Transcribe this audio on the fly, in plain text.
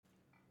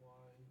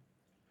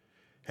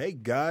Hey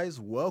guys,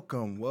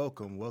 welcome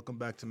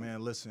back to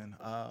Man Listen.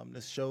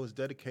 This show is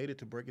dedicated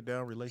to breaking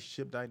down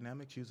relationship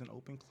dynamics using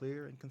open,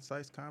 clear, and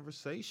concise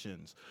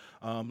conversations.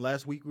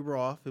 Last week we were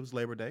off; it was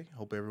Labor Day.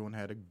 Hope everyone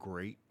had a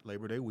great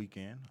Labor Day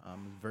weekend.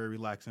 Very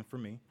relaxing for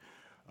me.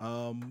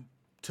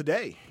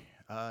 Today,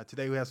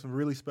 today we have some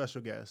really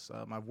special guests.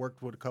 I've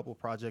worked with a couple of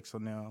projects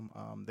on them.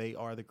 They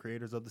are the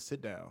creators of the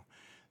Sit Down.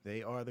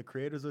 They are the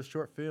creators of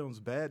short films,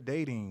 Bad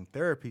Dating,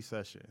 Therapy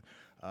Session.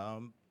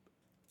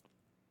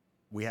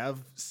 We have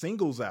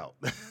singles out,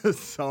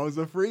 Songs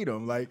of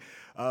Freedom.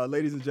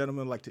 Ladies and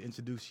gentlemen, I'd like to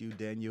introduce you,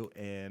 Daniel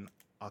and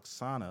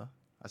Oksana.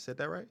 I said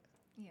that right?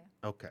 Yeah.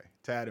 Okay.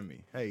 Tad and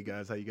me. Hey,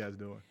 guys. How you guys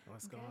doing?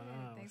 What's Good. going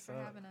on? Thanks What's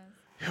for up? having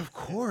us. Of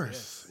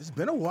course. It's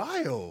been a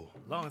while.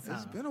 Long time.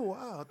 It's been a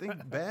while. I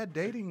think Bad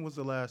Dating was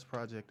the last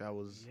project I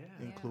was Yeah.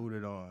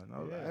 included on.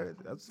 Yeah.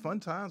 That's fun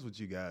times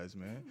with you guys,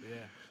 man. Yeah.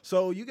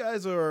 So you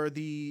guys are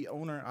the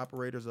owner and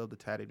operators of the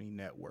Tad and Me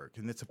Network,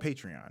 and it's a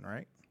Patreon,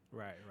 right?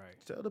 Right.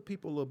 Tell the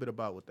people a little bit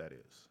about what that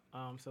is.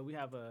 So we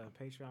have a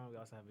Patreon. We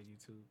also have a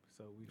YouTube.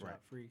 So we drop Right.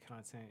 free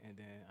content and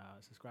then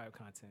subscribe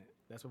content.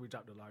 That's where we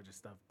drop the larger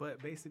stuff.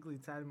 But basically,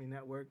 Tad and Me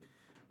Network,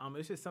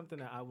 it's just something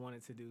that I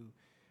wanted to do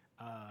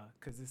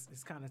because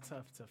it's kind of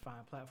tough to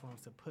find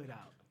platforms to put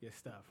out your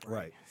stuff.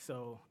 Right.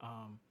 So,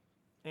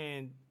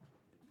 and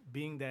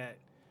being that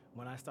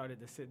when I started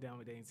to sit down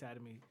with Dane Tad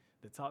and Me,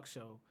 the talk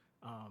show,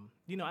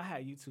 I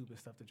had YouTube and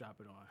stuff to drop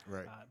it on.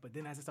 Right. But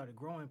then as it started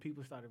growing,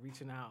 people started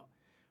reaching out,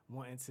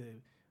 wanting to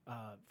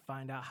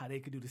find out how they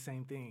could do the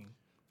same thing,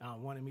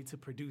 wanted me to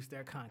produce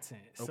their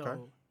content. Okay.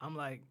 So I'm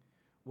like,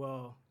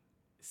 well,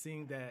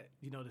 seeing that,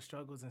 the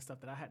struggles and stuff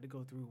that I had to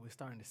go through with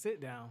starting to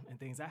sit down and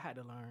things I had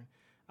to learn,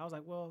 I was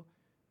like, well,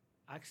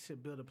 I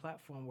should build a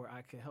platform where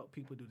I can help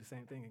people do the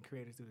same thing and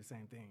creators do the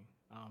same thing.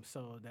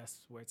 So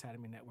that's where Tad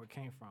and Me Network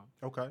came from.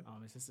 Okay.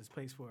 It's just this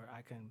place where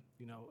I can,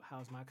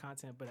 house my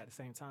content, but at the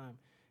same time,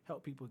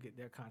 help people get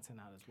their content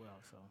out as well.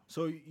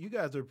 So you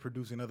guys are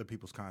producing other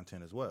people's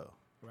content as well.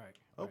 Right.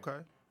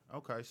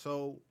 Okay.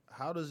 So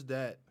how does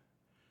that?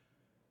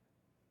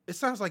 It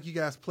sounds like you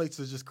guys' plates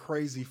are just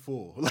crazy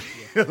full. like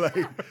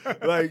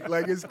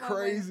it's Well,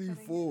 crazy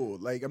wait, full.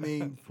 Like, I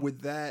mean, with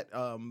that,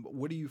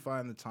 where do you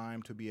find the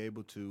time to be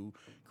able to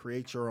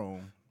create your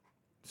own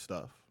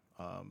stuff,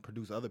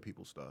 produce other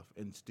people's stuff,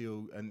 and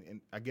still, and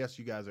I guess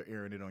you guys are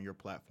airing it on your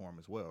platform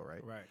as well,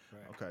 right? Right.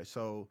 Okay.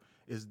 So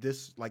is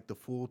this like the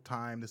full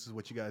time? This is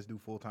what you guys do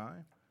full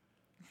time?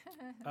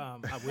 I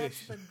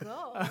wish. That's the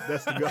goal.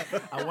 That's the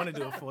goal. I want to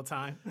do it full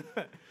time.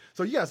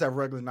 So you guys have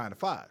regular 9 to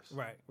 5s.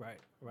 Right.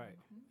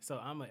 So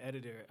I'm an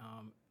editor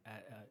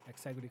at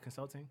Integrity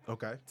Consulting,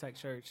 Okay. Tech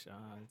Church.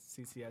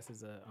 CCS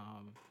is a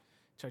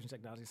church and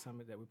technology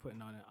summit that we're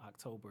putting on in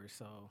October.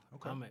 So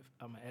Okay. I'm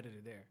an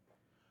editor there.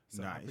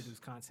 So I Nice. produce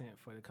content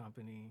for the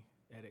company,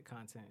 edit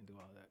content, and do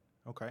all that.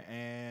 Okay,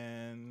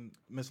 and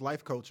Miss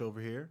Life Coach over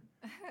here.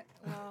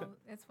 Well,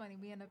 it's funny.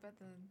 We end up at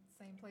the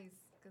same place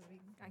because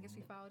I guess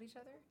we followed each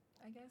other.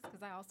 I guess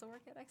because I also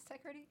work at X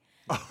Techrity.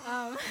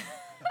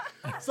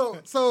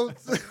 So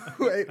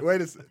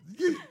wait a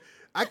second.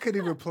 I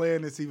couldn't even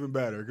plan this even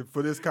better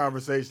for this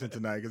conversation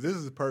tonight because this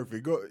is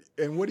perfect. Go.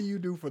 And what do you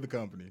do for the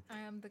company? I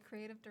am the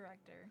creative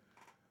director.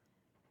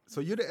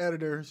 So you're the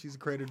editor. She's the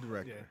creative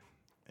director.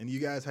 Yeah. And you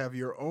guys have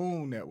your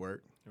own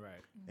network,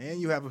 Right.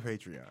 and you have a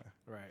Patreon,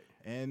 Right.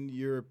 and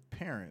your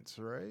parents,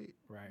 right?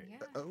 Right. Yeah,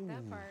 Oh.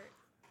 that part.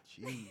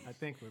 Jeez. I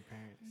think we're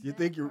parents. You That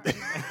think you're? part.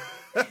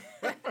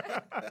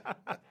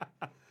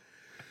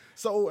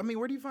 So I mean,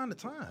 where do you find the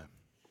time?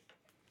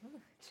 Ooh,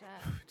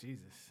 child.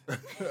 Jesus.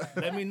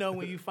 Let me know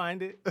when you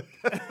find it,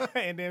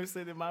 and then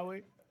send it my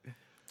way.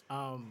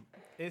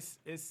 It's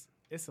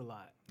a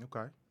lot.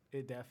 Okay.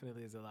 It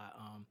definitely is a lot.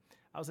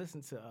 I was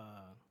listening to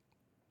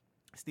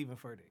Stephen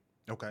Furtick.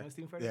 Okay. You know who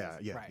Stephen Furtick Yeah,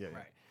 is? yeah, right, yeah.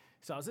 right.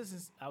 So I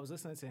was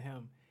listening to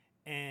him,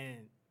 and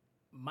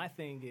my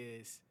thing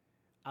is,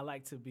 I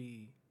like to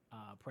be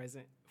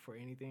present for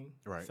anything.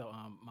 Right. So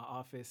my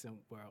office and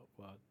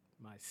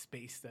my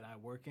space that I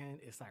work in,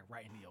 it's like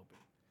right in the open.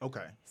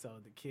 Okay.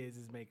 So the kids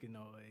is making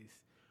noise,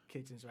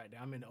 kitchen's right there.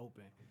 I'm in the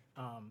open.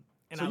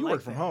 And So I you like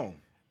work from that.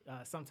 home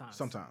Sometimes.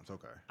 sometimes.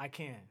 Okay. I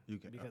can. You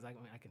can, because I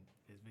can.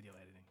 It's video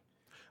editing.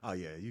 Oh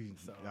yeah, you.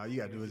 So, all you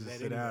gotta do you is can just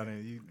do sit that down anywhere.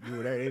 and you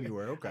do it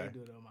anywhere. I Okay. can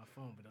do it on my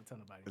phone, but don't tell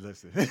nobody.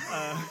 Listen.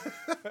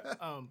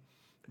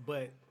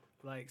 But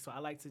like, so I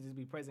like to just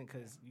be present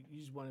because you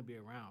just want to be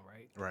around,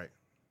 right? Right.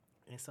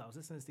 And so I was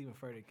listening to Stephen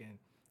Furtick, and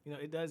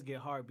it does get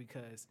hard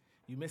because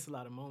you miss a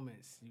lot of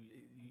moments.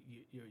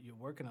 You're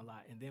working a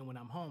lot, and then when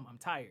I'm home, I'm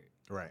tired.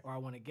 Right. Or I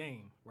want to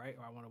game, right?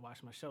 Or I want to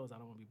watch my shows. I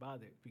don't want to be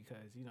bothered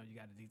because you got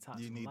to detox.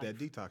 You from need life. that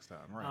detox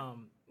time, right?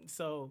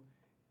 So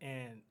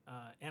And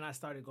I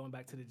started going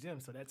back to the gym,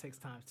 so that takes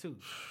time too.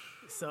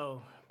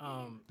 So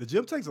The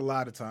gym takes a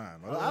lot of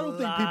time. A I don't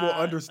think people lot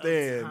of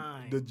understand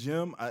time. the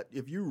gym.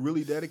 If you're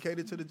really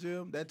dedicated to the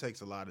gym, that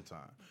takes a lot of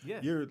time.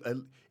 Yeah.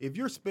 If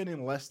you're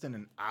spending less than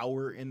an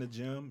hour in the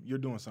gym, you're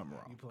doing something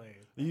wrong. you playing.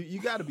 You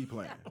got to be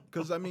playing.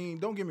 Because, I mean,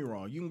 don't get me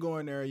wrong. You can go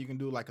in there, you can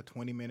do like a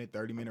 20-minute,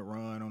 30-minute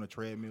run on a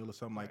treadmill or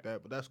something like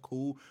that, but that's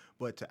cool.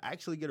 But to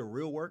actually get a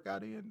real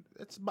workout in,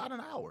 it's about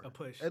an hour. A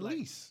push. At Like,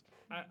 least.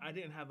 I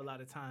didn't have a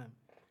lot of time.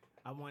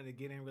 I wanted to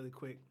get in really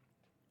quick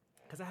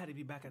because I had to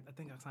be back at, I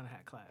think I kind of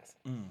had class.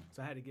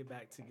 So I had to get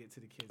back to get to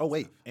the kids. Oh, and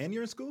wait. stuff. And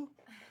you're in school?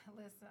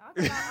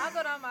 Listen, I'll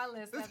go down my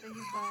list after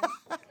he's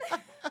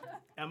done.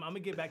 I'm going to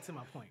get back to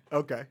my point.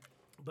 Okay.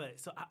 But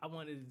so I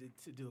wanted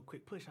to do a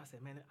quick push. I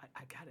said, man,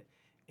 I got it.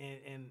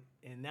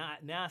 And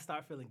now I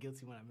start feeling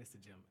guilty when I miss the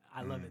gym.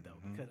 I love it, though,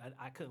 because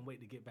I couldn't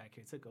wait to get back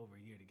here. It took over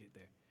a year to get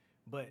there.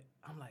 But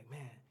I'm like,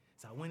 man.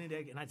 So I went in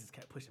there, and I just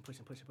kept pushing.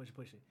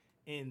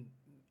 And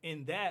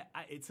in that,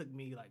 it took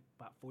me like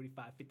about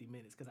 45, 50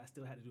 minutes because I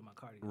still had to do my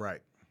cardio.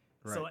 Right.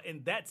 So,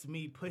 and that's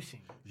me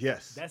pushing.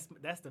 Yes.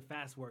 That's the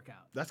fast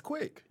workout. That's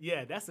quick.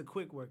 Yeah, that's a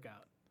quick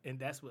workout. And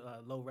that's with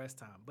low rest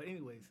time. But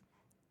anyways,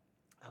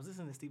 I was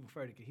listening to Stephen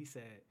Furtick, and he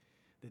said,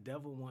 the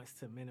devil wants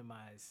to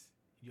minimize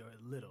your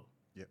little.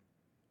 Yep.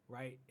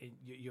 Right? And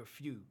your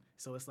few.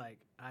 So it's like,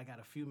 I got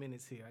a few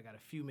minutes here, I got a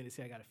few minutes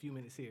here, I got a few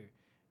minutes here.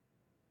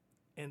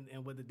 And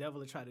what the devil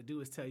will try to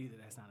do is tell you that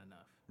that's not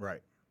enough.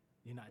 Right.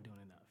 You're not doing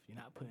enough. You're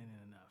not putting in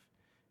enough.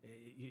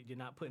 You're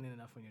not putting in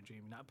enough on your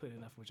dream. You're not putting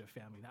enough with your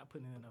family. You're not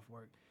putting in enough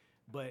work.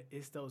 But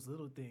it's those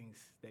little things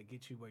that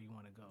get you where you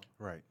want to go.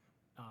 Right.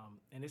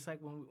 And it's like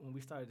when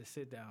we started to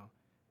sit down,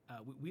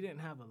 we didn't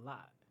have a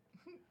lot.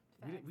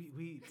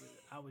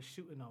 I was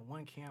shooting on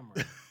one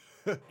camera,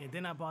 and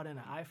then I bought in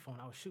an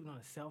iPhone. I was shooting on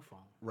a cell phone.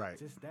 Right.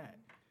 Just that.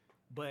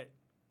 But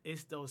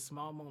it's those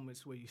small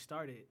moments where you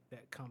started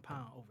that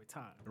compound over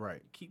time.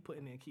 Right. Keep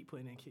putting in.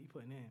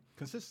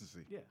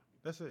 Consistency. Yeah.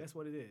 That's it. That's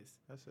what it is.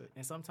 That's it.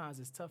 And sometimes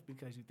it's tough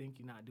because you think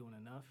you're not doing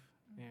enough,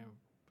 and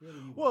really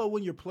you Well,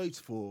 when your plate's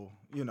full,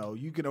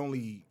 you can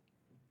only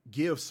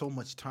give so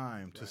much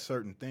time to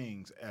certain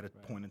things at a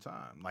point in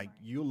time. Like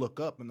you look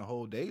up and the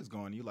whole day is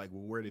gone. You're like,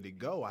 well, where did it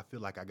go? I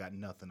feel like I got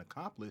nothing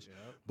accomplished.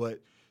 Yep. But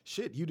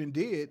shit, you done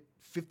did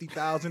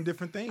 50,000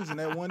 different things in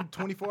that one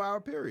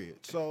 24-hour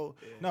period. So,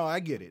 no, I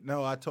get it.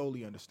 No, I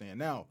totally understand.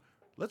 Now,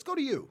 let's go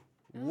to you.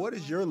 What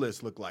does your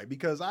list look like?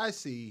 Because I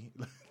see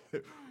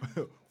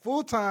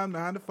full-time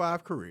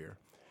 9-to-5 career,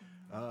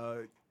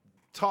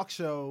 talk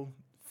show,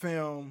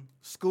 film,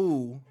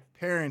 school,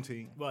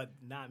 parenting. But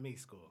not me,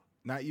 school.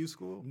 Not you,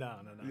 school? No.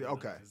 Yeah,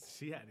 okay.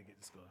 She had to get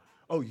to school.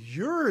 Oh,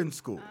 you're in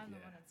school. I'm the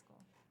one in school.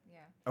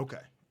 Yeah.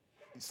 Okay.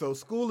 So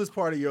school is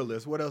part of your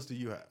list. What else do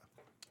you have?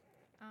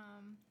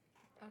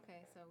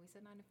 Okay, so we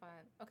said 9 to 5.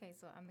 Okay,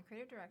 so I'm the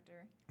creative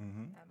director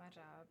at my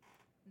job.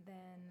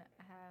 Then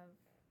I have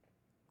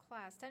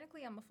class.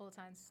 Technically, I'm a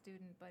full-time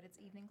student, but it's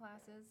evening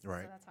classes.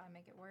 Right. So that's how I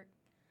make it work.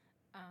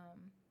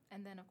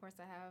 And then, of course,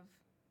 I have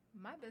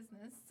my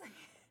business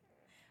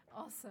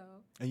also.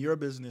 And your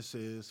business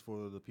is,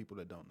 for the people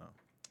that don't know.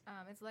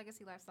 It's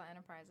Legacy Lifestyle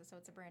Enterprises, so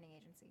it's a branding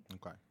agency.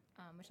 Okay.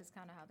 Which is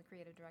kind of how the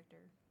creative director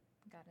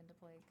got into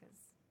play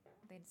because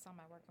they saw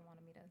my work and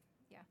wanted me to,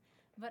 yeah.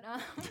 But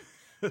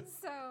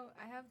so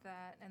I have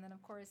that, and then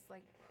of course,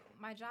 like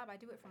my job, I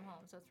do it from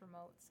home, so it's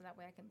remote, so that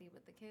way I can be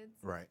with the kids.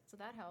 Right. So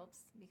that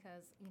helps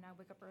because I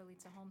wake up early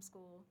to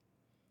homeschool,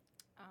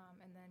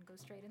 and then go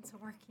straight into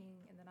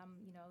working, and then I'm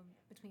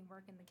between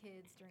work and the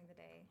kids during the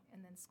day,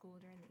 and then school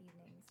during the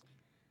evenings.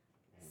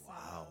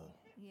 Wow. So,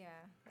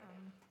 yeah.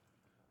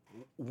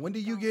 When do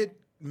you get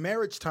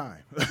marriage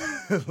time?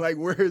 Like,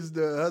 where's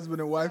the husband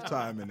and wife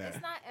time in that?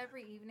 It's not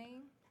every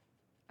evening.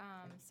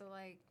 So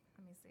like,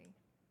 let me see.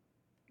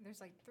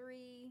 There's like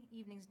 3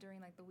 evenings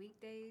during like the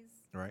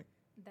weekdays Right.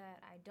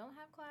 that I don't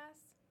have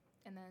class,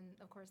 and then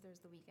of course there's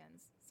the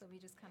weekends. So we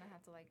just kind of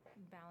have to like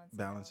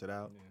balance It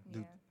out. Yeah.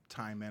 Do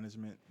time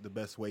management the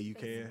best way you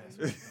can.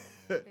 Basically.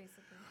 Basically.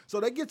 So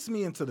that gets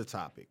me into the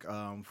topic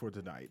for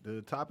tonight.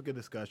 The topic of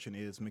discussion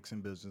is mixing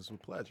business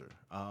with pleasure.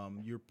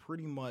 You're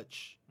pretty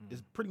much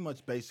it's pretty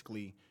much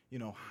basically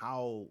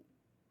how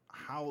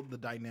the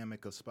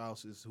dynamic of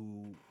spouses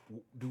who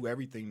do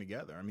everything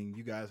together. I mean,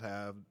 you guys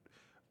have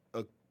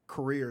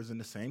careers in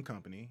the same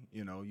company.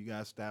 You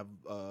guys have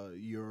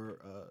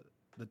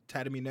the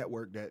Tatamy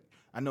Network that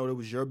I know that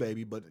was your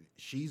baby, but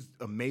she's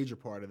a major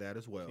part of that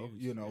as well.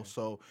 Huge, yeah.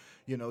 So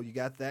you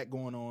got that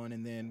going on,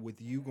 and then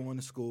with you going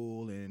to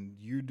school and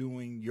you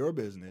doing your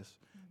business,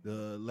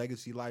 the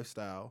Legacy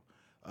Lifestyle,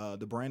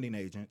 the branding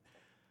agent.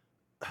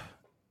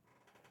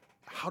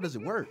 How does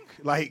it work?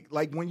 Like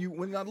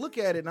when I look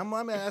at it, and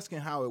I'm asking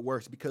how it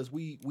works because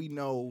we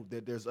know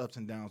that there's ups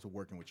and downs with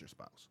working with your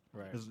spouse.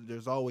 Right.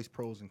 There's always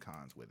pros and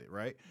cons with it,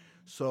 right?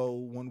 So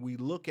when we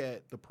look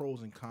at the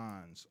pros and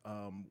cons,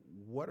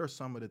 what are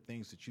some of the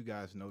things that you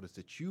guys notice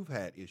that you've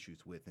had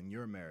issues with in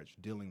your marriage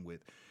dealing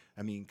with?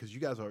 I mean, because you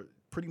guys are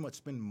pretty much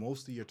spending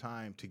most of your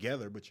time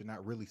together, but you're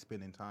not really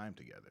spending time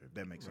together, if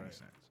that makes any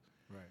sense.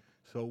 Right.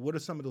 So, what are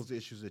some of those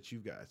issues that you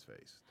guys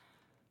faced?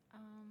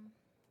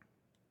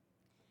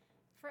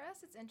 For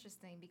us, it's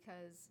interesting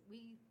because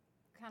we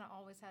kind of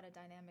always had a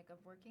dynamic of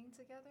working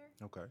together.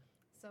 Okay.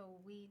 So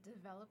we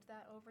developed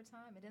that over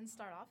time. It didn't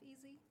start off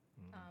easy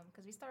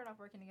because we started off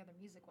working together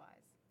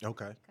music-wise.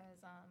 Okay.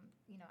 Because,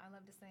 I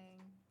love to sing.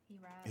 He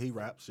raps. He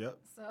raps, yep.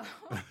 So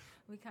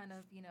we kind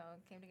of,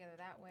 came together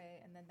that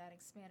way. And then that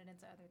expanded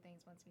into other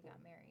things once we got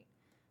married.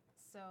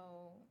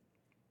 So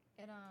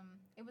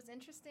it was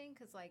interesting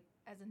because, like,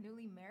 as a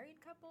newly married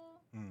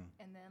couple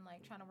and then,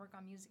 like, trying to work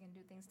on music and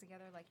do things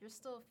together, like, you're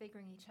still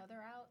figuring each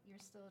other out.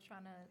 You're still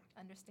trying to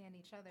understand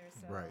each other.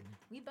 So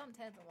we bumped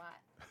heads a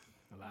lot.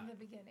 In the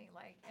beginning,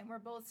 like, and we're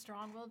both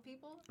strong-willed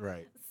people.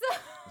 Right.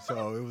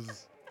 So it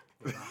was.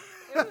 it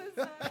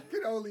was. I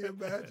can only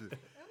imagine.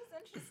 It was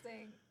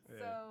interesting. Yeah.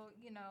 So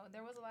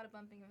there was a lot of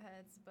bumping of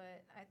heads,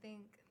 but I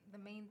think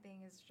the main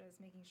thing is just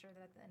making sure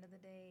that at the end of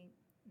the day,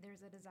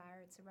 there's a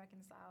desire to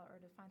reconcile or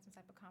to find some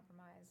type of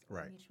compromise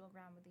or mutual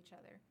ground with each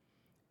other.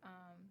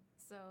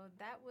 So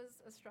that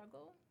was a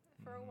struggle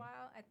for a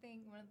while. I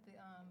think one of the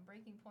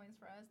breaking points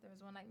for us, there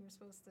was one night we were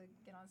supposed to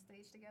get on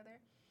stage together.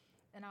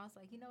 And I was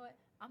like, you know what?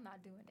 I'm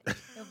not doing it.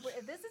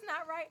 If this is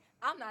not right,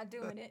 I'm not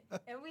doing it.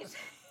 And we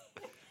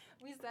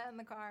sat in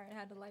the car and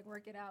had to, like,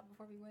 work it out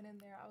before we went in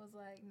there. I was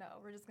like, no,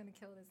 we're just going to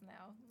kill this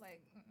now. Like,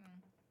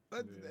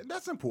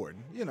 That's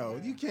important.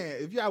 You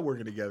can't, if y'all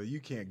working together, you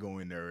can't go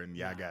in there and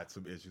y'all got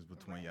some issues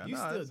between y'all. You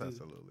still do.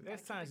 Absolutely.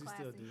 There's times you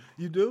still do.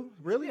 You do?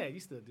 Really? Yeah, you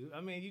still do.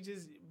 I mean,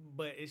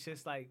 but it's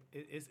just like,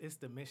 it's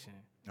the mission.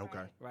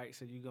 Okay. Right?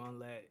 So you're gonna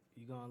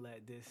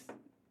let this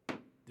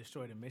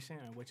destroy the mission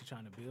and what you're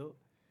trying to build.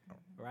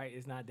 Right?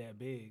 It's not that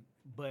big.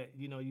 But,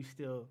 you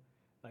still,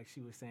 like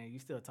she was saying, you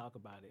still talk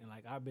about it. And,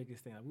 like, our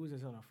biggest thing, like, we was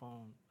just on the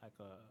phone, like,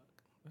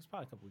 it was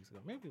probably a couple weeks ago.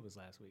 Maybe it was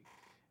last week.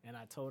 And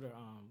I told her,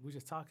 we were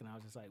just talking. I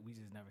was just like, we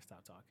just never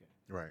stop talking.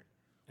 Right.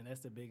 And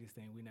that's the biggest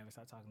thing. We never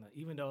stop talking.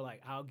 Even though,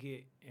 like, I'll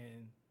get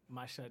in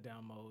my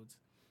shutdown modes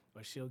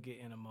or she'll get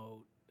in a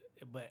mode,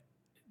 but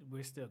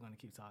we're still going to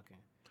keep talking.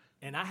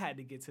 And I had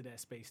to get to that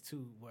space,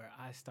 too, where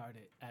I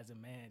started as a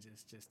man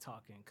just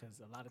talking because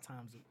a lot of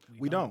times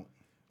we don't.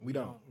 We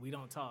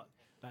don't talk.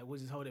 Like, we'll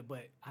just hold it.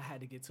 But I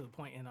had to get to a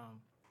point, and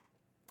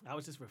I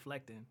was just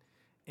reflecting,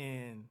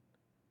 and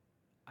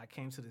I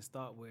came to this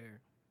thought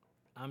where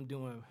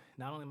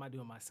not only am I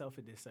doing myself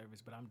a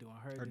disservice, but I'm doing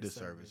her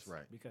disservice,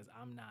 right? Because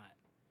I'm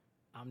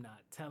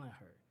not telling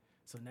her.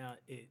 So now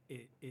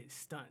it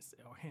stunts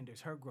or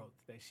hinders her growth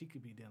that she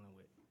could be dealing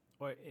with,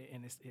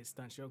 and it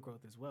stunts your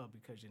growth as well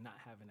because you're not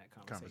having that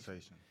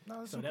conversation. No,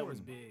 that's so important. That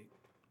was big.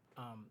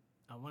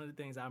 One of the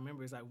things I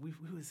remember is like we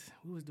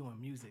was doing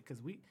music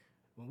because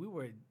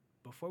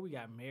before we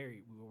got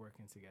married, we were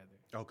working together.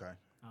 Okay.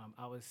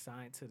 I was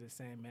signed to the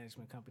same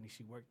management company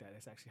she worked at.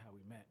 That's actually how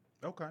we met.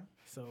 Okay.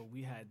 So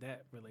we had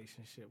that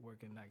relationship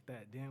working like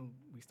that. Then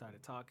we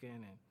started talking,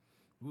 and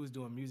we was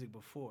doing music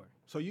before.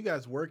 So you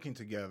guys working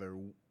together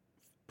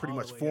pretty All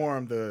much the way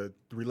formed the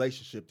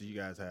relationship that you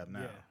guys have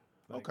now.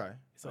 Yeah. Okay.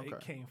 So it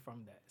came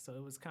from that. So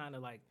it was kind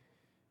of like,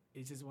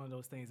 it's just one of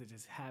those things that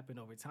just happened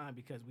over time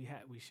because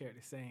we shared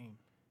the same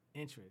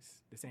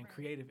interests, the same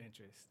creative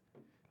interests.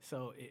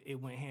 So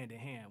it went hand in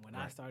hand. When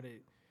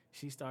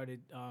she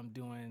started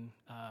doing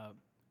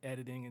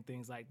editing and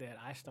things like that.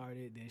 I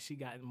started, then she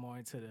got more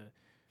into the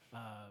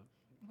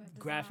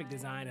graphic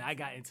design, and I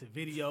got into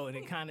video, and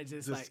it kind of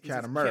just like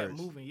kind of kept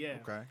moving. Yeah.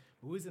 Okay.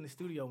 We was in the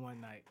studio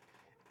one night,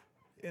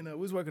 and we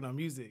was working on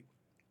music,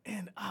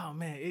 and oh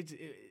man,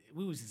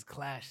 we was just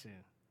clashing.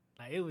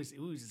 Like we was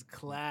just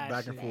clashing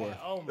back and forth.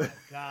 Oh my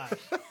gosh.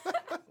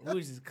 We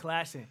was just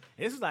clashing.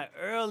 This was like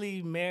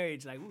early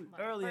marriage, like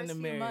early in the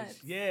marriage. Months.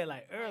 Yeah,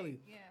 like early.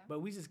 Yeah.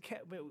 But we just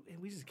kept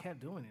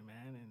doing it,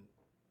 man.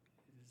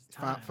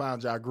 And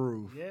found y'all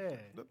groove. Yeah.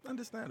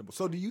 Understandable.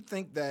 So do you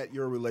think that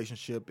your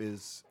relationship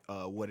is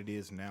what it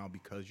is now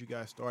because you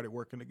guys started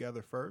working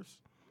together first?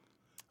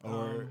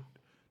 Or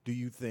do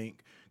you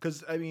think,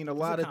 because I mean, a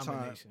lot of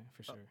times,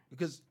 for sure.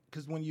 Because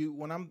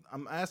when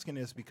I'm asking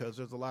this because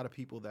there's a lot of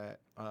people that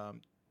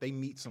they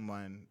meet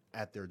someone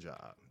at their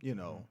job,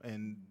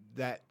 and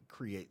that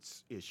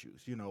creates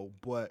issues,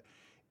 but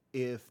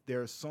if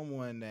there's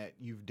someone that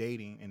you've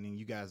dating and then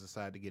you guys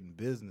decide to get in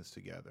business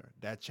together,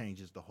 that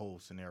changes the whole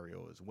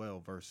scenario as well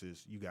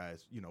versus you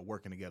guys,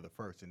 working together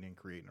first and then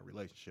creating a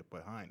relationship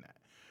behind that.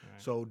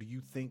 Right. So do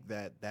you think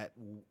that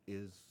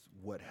is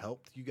what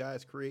helped you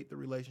guys create the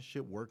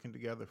relationship, working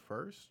together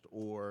first?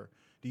 Or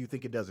do you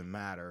think it doesn't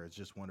matter? It's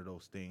just one of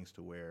those things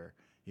to where,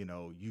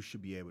 you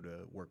should be able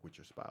to work with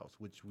your spouse.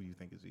 Which do you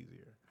think is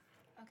easier?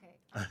 Okay,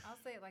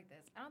 I'll say it like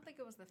this. I don't think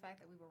it was the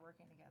fact that we were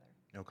working together.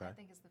 Okay. I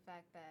think it's the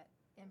fact that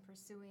in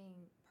pursuing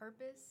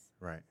purpose,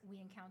 right, we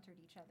encountered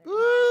each other.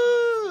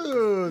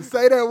 Ooh,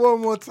 say that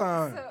one more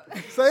time.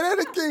 Say that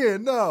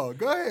again. No,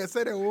 go ahead.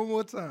 Say that one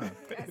more time.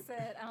 I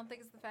said, I don't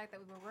think it's the fact that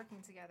we were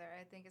working together.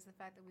 I think it's the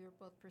fact that we were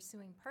both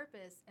pursuing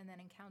purpose and then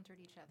encountered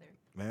each other.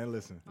 Man,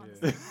 listen. On the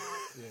same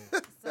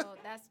path. So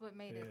that's what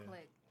made it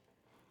click.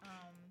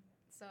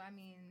 So I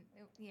mean,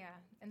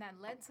 and that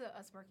led to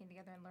us working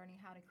together and learning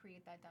how to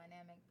create that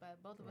dynamic.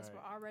 But both of us Right.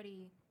 were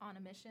already on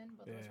a mission.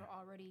 Both of us Yeah. were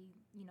already,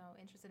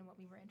 interested in what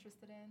we were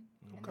interested in.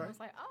 And Okay. then it was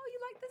like, oh, you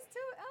like this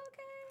too?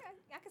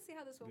 Okay, I can see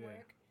how this will Yeah.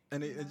 work.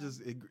 And you it know?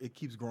 just it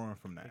keeps growing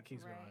from that. It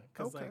keeps Right. going.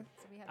 'Cause, Okay. like,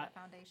 So we had I- that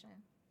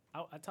foundation.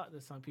 I talked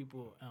to some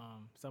people,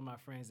 some of my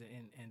friends,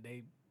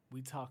 and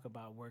we talk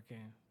about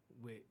working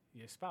with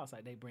your spouse.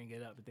 Like, they bring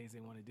it up, the things they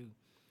want to do,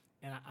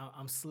 and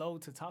I'm slow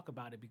to talk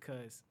about it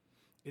because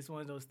it's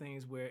one of those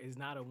things where it's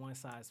not a one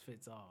size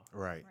fits all.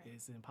 Right. Right.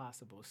 It's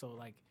impossible. So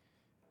like,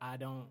 I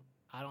don't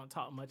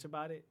talk much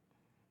about it,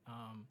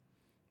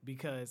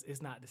 because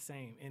it's not the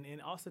same,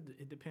 and also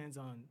it depends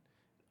on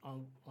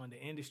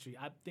the industry.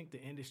 I think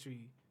the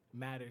industry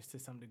matters to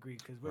some degree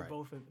because we're Right.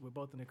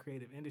 both in the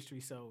creative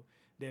industry, so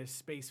there's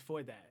space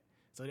for that.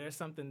 So there's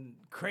something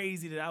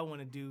crazy that I want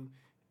to do,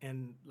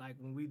 and like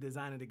when we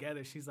design it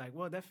together, she's like,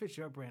 "Well, that fits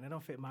your brand. That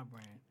don't fit my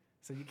brand,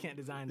 so you can't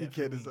design that." You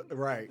can't for me."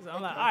 right. So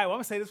I'm like, "All right, well, I'm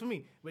gonna say this for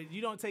me," but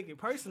you don't take it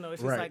personal.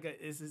 It's just Right.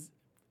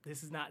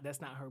 like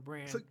that's not her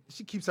brand. So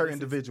she keeps her This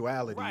is-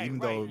 individuality, right, even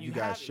right. though You you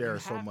guys have- share you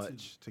so have to.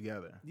 much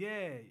together. Yeah,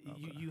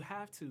 Okay. you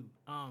have to.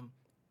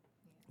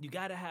 You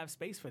got to have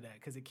space for that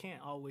because it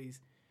can't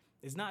always.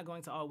 It's not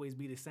going to always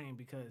be the same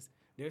because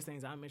there's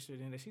things I'm interested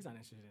in that she's not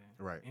interested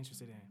in. Right.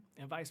 Interested in,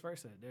 and vice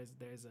versa.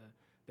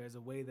 There's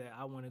a way that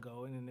I want to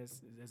go, and then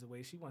there's a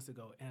way she wants to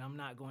go, and I'm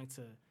not going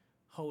to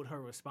hold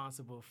her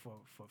responsible for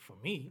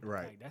me.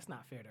 Right. Like, that's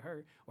not fair to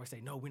her. Or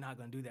say, no, we're not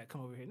going to do that.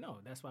 Come over here. No,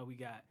 that's why we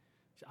got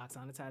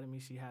Oksana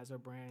Tatamy. She has her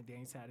brand,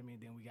 Daniel Tatamy,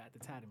 and then we got the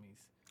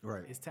Tatamys.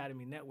 Right. It's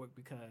Tatamy Network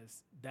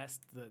because that's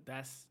the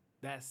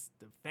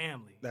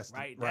family, That's the-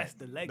 right? right. That's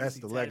the legacy. That's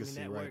the Tatamy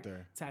legacy right Network,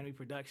 there. Tatamy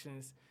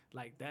Productions,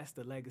 like that's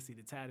the legacy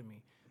to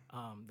Tatamy,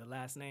 the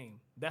last name.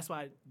 That's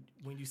why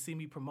when you see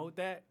me promote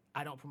that,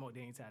 I don't promote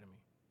Daniel Tatamy.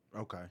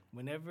 Okay.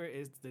 Whenever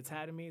it's the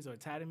Tatamys or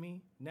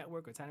Tatamy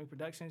Network or Tatamy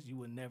Productions, you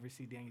will never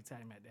see Daniel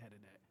Tatamy at the head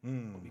of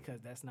that because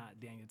that's not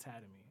Daniel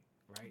Tatamy,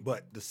 right?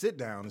 But the sit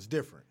down is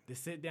different. the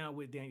sit down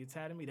with Daniel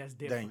Tatamy, that's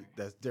different.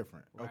 That's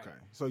different. Right. Okay.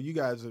 So you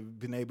guys have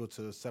been able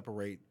to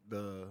separate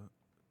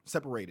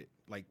it,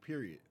 like,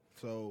 period.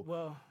 So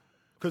Well,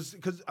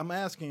 Because I'm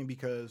asking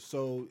because,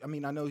 so, I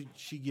mean, I know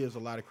she gives a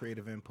lot of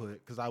creative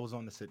input because I was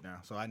on the sit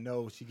down. So I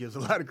know she gives a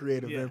lot of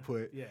creative Yeah,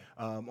 input yeah.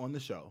 on the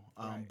show.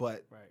 Right,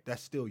 But right.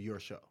 that's still your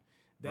show,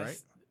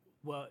 that's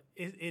well,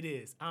 it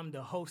is. I'm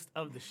the host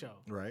of the show.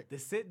 right? The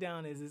sit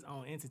down is its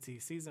own entity.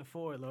 Season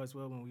 4, Lord's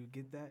will, when we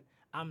get that,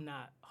 I'm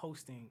not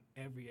hosting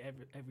every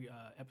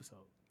episode.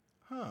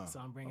 Huh. So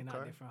I'm bringing out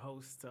okay. different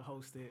hosts to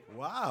host it.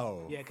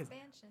 Wow. Yeah, because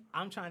Expansion.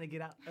 I'm trying to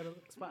get out of the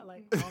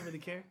spotlight. I don't really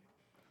care.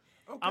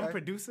 Okay. I'm a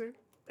producer.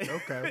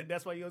 Okay.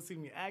 That's why you don't see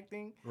me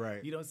acting.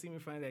 Right. You don't see me in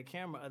front of that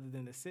camera other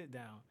than the sit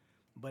down.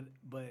 But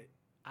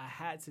I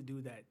had to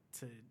do that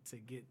to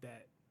get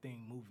that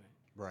thing moving.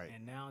 Right.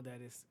 And now that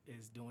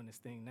it's doing this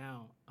thing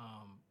now,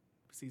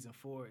 season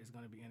 4 is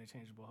going to be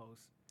interchangeable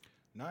hosts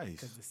Nice.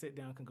 because the sit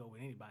down can go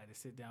with anybody. The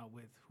sit down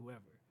with whoever,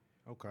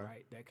 Okay.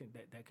 right? That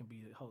can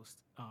be the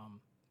host.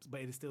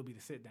 But it'll still be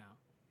the sit down.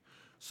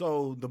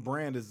 So the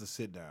brand is the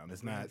sit down.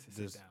 It's brand not is the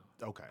sit just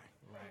down. okay.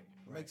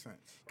 Right. Makes sense.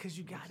 Because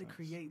you got to sense.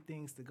 create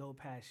things to go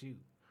past you.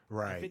 If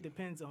Right. it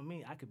depends on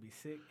me, I could be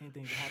sick.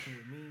 Anything can happen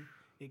with me.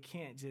 It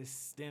can't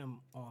just stem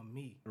on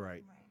me.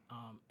 Right.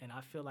 Right. And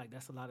I feel like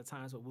that's a lot of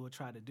times what we'll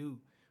try to do.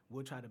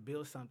 We'll try to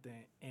build something,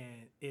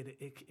 and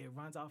it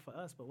runs out for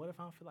us. But what if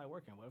I don't feel like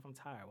working? What if I'm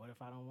tired? What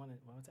if I don't want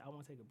to? I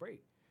want to take a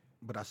break.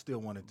 But I still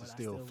want it to But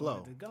still I still flow.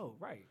 want it to go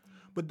right.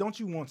 But don't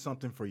you want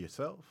something for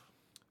yourself?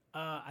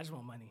 I just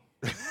want money.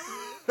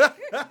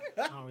 I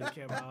don't really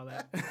care about all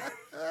that.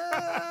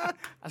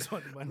 I just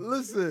want the money.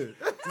 Listen.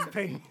 Just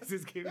pay me.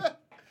 Just give me.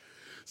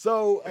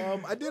 So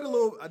I did a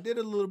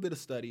little bit of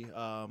study,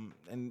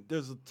 and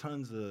there's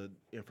tons of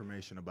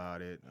information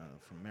about it,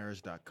 from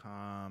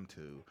marriage.com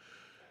to,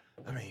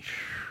 I mean,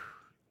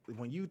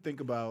 when you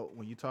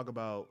talk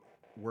about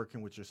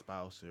working with your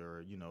spouse,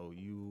 or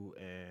you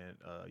and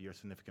your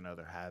significant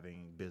other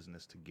having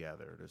business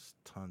together, there's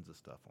tons of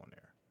stuff on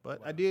there. But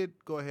I did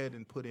go ahead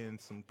and put in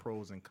some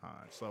pros and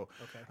cons. So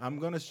Okay. I'm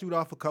gonna shoot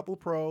off a couple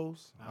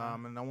pros,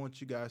 and I want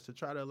you guys to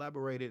try to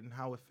elaborate it and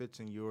how it fits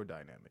in your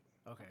dynamic.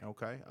 Okay.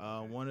 Okay.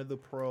 One of the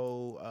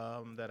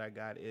that I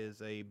got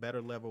is a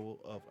better level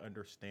of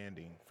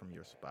understanding from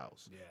your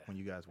spouse Yeah. when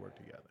you guys work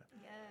together.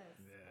 Yes.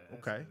 Yeah,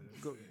 Okay.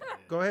 that's-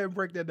 Go ahead and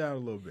break that down a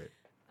little bit.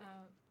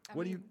 I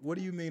What mean,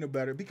 do you mean a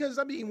better? Because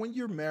I mean, when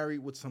you're married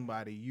with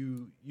somebody,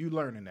 you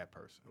learn in that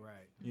person.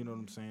 Right. You know what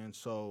I'm saying?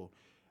 So,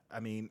 I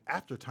mean,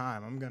 after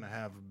time, I'm gonna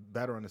have a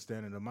better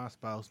understanding of my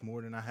spouse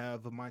more than I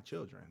have of my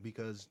children,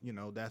 because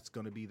that's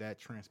gonna be that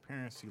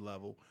transparency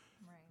level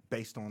Right.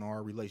 based on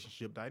our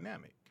relationship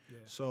dynamic. Yeah.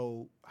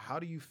 So, how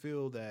do you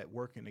feel that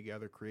working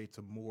together creates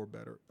a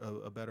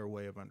better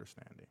way of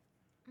understanding?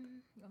 You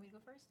want me to go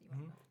first? You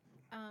want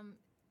to go?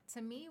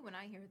 To me, when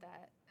I hear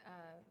that,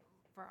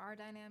 for our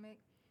dynamic,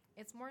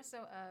 it's more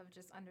so of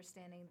just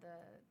understanding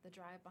the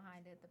drive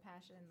behind it, the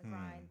passion, the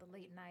grind, the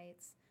late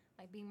nights,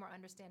 like being more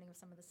understanding of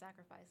some of the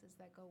sacrifices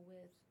that go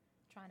with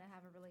trying to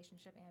have a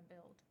relationship and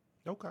build.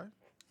 Okay.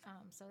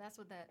 So that's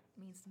what that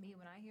means to me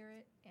when I hear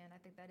it, and I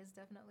think that is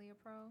definitely a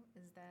pro.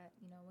 Is that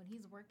when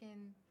he's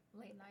working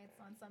late nights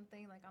on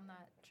something, like I'm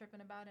not tripping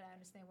about it. I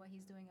understand what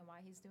he's doing and why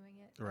he's doing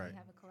it. Right. We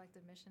have a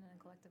collective mission and a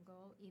collective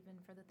goal, even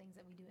for the things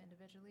that we do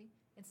individually.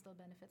 It still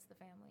benefits the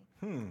family.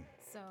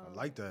 So I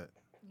like that.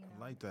 I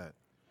like that.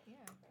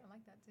 Yeah, I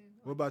like that too.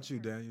 What about you,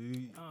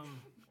 Dan?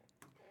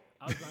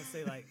 I was gonna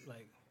say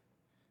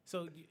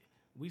so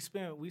we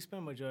spend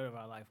majority of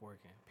our life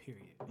working.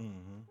 Period.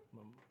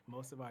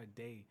 Most of our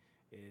day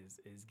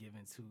is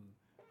given to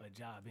a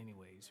job,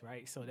 anyways,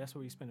 right? So that's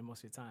where you spend most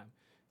of your time.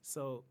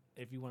 So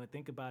if you want to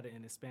think about it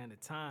in the span of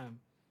time,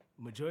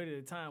 majority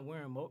of the time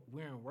we're in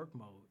work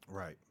mode.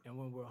 Right. And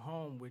when we're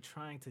home, we're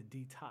trying to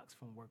detox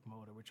from work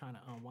mode, or we're trying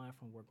to unwind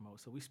from work mode.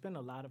 So we spend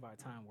a lot of our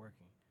time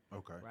working.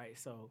 Okay. Right.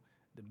 So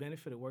the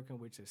benefit of working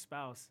with your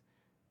spouse,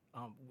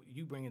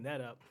 you bringing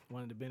that up,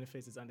 one of the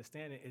benefits is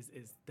understanding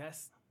is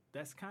that's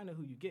kind of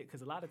who you get.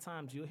 Because a lot of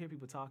times you'll hear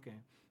people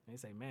talking and they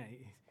say, man,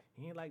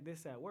 he ain't like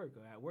this at work,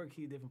 or at work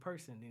he's a different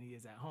person than he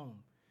is at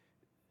home.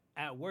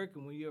 At work,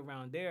 and when you're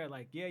around there,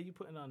 like, yeah, you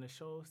putting on the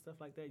show,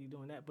 stuff like that, you're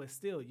doing that, but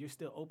still, you're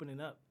still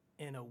opening up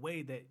in a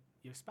way that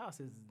your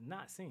spouse is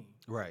not seeing.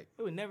 Right.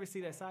 They would never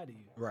see that side of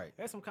you. Right.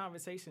 There's some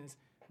conversations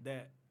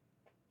that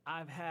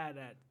I've had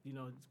at,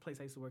 this place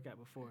I used to work at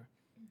before.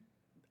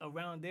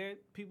 Around there,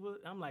 people,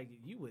 I'm like,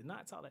 you would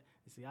not talk like.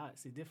 See,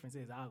 the difference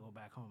is I'll go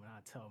back home and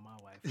I'll tell my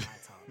wife how I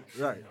talk.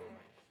 Right.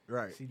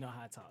 Right. She know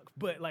how I talk.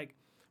 But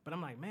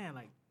I'm like, man,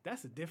 like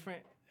that's a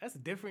different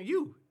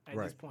you at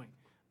this point.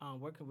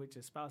 Working with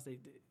your spouse, they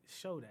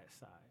show that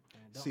side.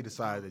 Man. See the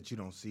side that you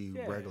don't see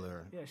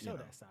regular. Yeah, show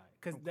that side.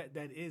 Because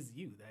that is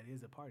you. That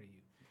is a part of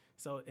you.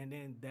 So, and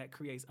then that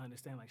creates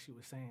understanding, like she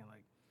was saying,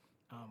 like,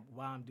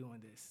 why I'm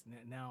doing this.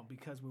 Now,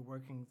 because we're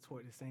working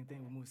toward the same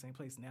thing, we move the same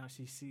place, now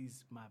she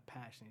sees my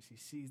passion. She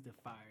sees the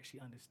fire. She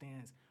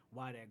understands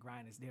why that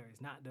grind is there.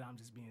 It's not that I'm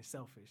just being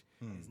selfish.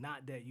 It's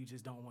not that you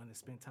just don't want to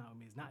spend time with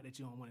me. It's not that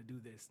you don't want to do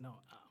this.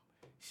 No.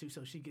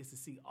 So she gets to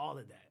see all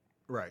of that.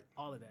 Right.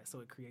 All of that. So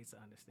it creates an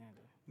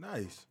understanding.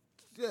 Nice.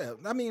 Yeah.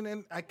 I mean,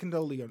 and I can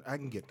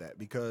get that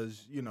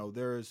because,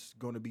 there's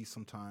going to be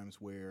some times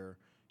where,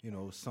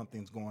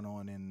 something's going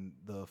on in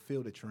the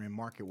field that you're in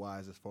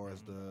market-wise as far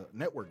as the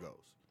network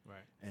goes. Right.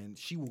 And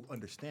she will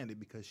understand it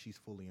because she's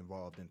fully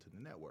involved into the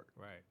network.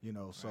 Right.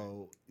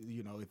 So,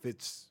 if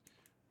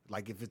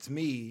it's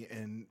me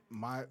and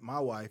my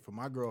wife or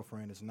my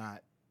girlfriend is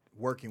not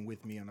working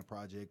with me on a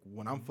project,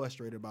 when I'm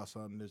frustrated about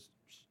something, there's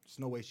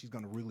no way she's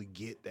going to really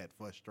get that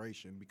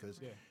frustration because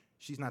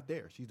she's not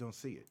there. She don't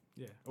see it.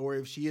 Yeah. Or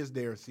if she is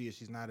there and see it,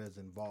 she's not as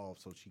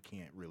involved, so she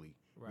can't really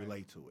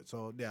relate to it.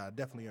 So, yeah, I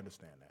definitely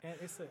understand that. And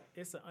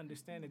it's an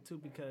understanding, too,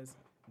 because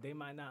they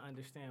might not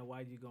understand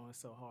why you're going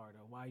so hard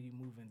or why you're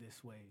moving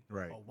this way.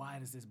 Right. Or why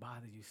does this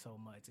bother you so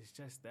much. It's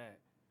just that.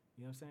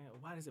 You know what I'm saying?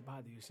 Why does it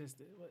bother you? It's just,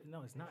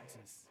 no, it's not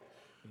just.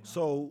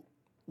 So,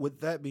 with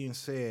that being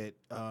said,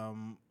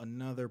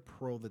 another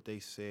pro that they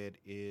said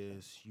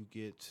is you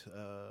get,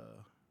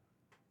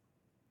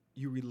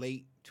 you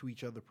relate to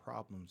each other's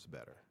problems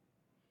better.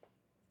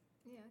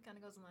 Yeah, it kind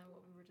of goes in line with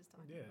what we were just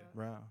talking about.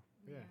 Right.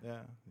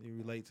 Yeah. You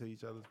relate to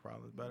each other's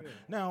problems better. Yeah.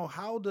 Now,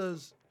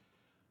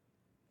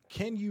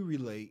 can you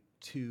relate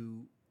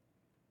to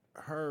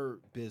her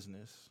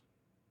business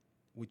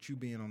with you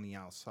being on the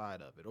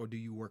outside of it, or do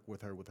you work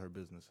with her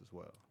business as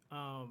well?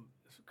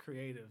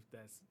 Creative,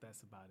 that's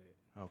about it.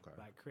 Okay.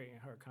 Like creating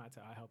her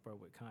content, I help her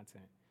with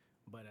content.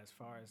 But as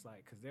far as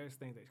because there's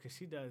things because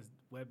she does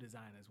web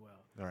design as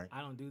well. All right.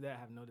 I don't do that. I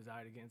have no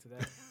desire to get into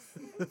that.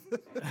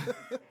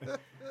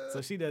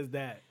 So she does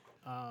that.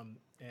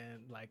 And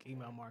like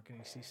email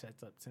marketing, she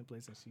sets up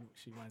templates and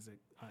she runs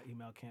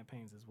email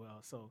campaigns as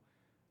well. So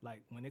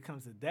like when it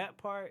comes to that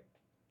part,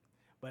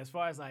 but as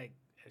far as like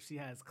if she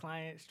has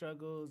client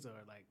struggles or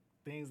like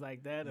things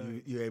like that,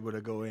 or you're able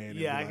to go in.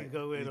 Yeah, I can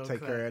go in. And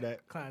take care of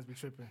that. Clients be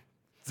tripping.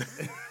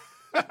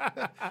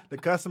 The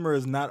customer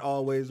is not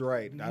always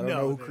right. I don't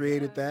know who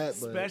created that,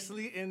 but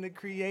especially in the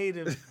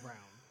creative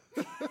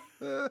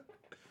realm.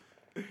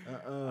 I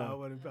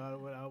wouldn't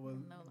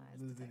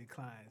lose any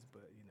clients,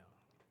 but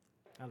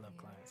I love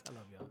clients. I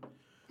love y'all.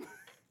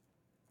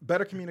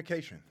 Better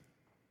communication.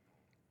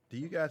 Do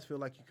you guys feel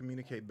like you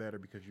communicate better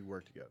because you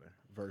work together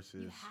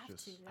versus you have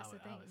just? To. That's the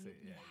thing.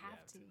 You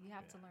have to. You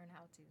have Yeah. to learn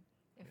how to.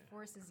 It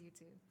forces you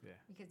to. Yeah.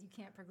 Because you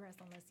can't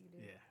progress unless you do.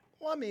 Yeah.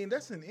 Well, I mean,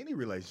 that's in any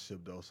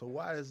relationship, though. So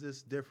why is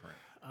this different?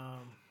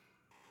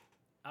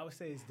 I would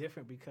say it's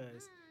different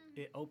because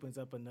it opens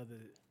up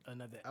another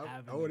avenue.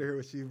 I want to hear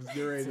what she was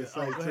getting ready to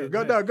say, go too. ahead,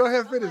 Go go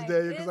ahead, finish, like,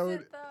 Daniel.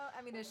 is it, though?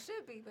 I mean, it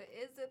should be, but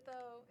is it,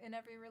 though, in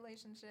every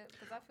relationship?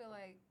 Because I feel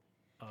like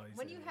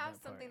when you have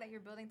something that you're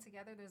building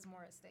together, there's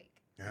more at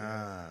stake.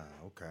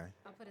 Okay.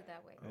 I'll put it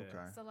that way.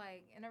 Okay. So,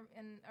 like, in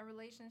a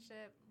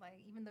relationship,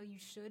 like, even though you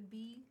should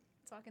be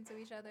talking to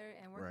each other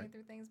and working Right.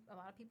 through things, a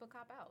lot of people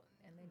cop out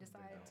and they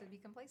decide to be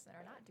complacent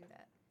or not do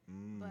that.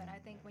 Mm. But I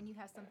think when you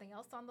have something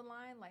else on the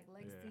line, like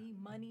legacy,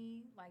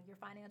 money, like your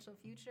financial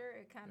future,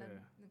 it kind of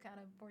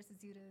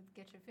forces you to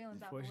get your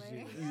feelings out the Forces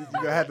way. you You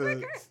gonna have to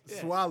Yeah.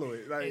 swallow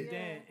it. Like,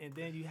 And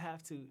then you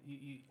have to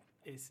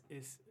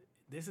it's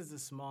this is a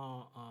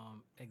small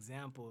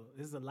example.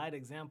 This is a light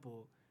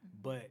example,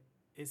 but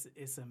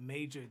it's a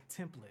major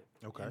template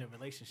Okay. in a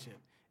relationship,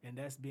 and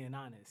that's being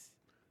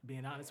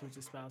honest with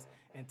your spouse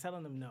and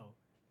telling them no,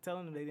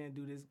 telling them they didn't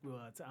do this. Well,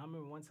 I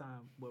remember one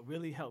time what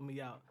really helped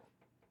me out.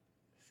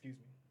 Excuse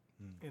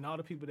me. And all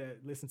the people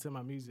that listen to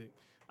my music,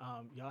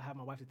 y'all have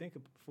my wife to thank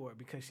for it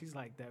because she's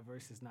like, that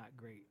verse is not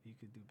great. You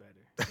could do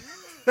better.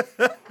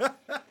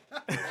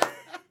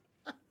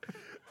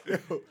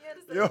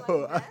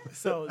 yo,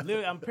 So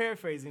literally, I'm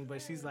paraphrasing,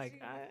 but she's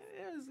like,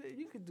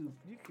 you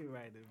could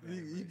write it better.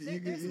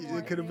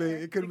 it could have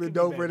been It could be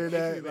doper better.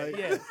 than It could that. be Like,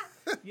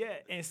 better. yeah.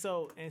 And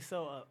so,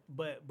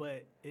 but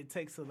it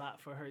takes a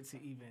lot for her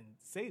to even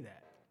say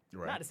that.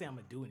 Right. Not to say I'm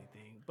gonna do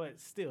anything, but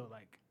still,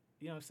 like,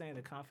 you know what I'm saying?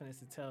 The confidence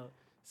to tell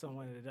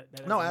someone that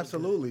doesn't no, look good.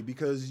 absolutely,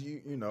 because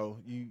you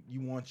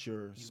want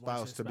your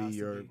spouse to be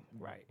your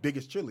right.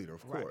 biggest cheerleader,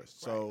 of Right, course.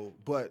 So,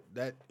 but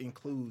that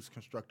includes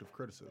constructive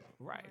criticism.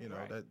 Right. You know,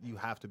 right. that you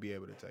have to be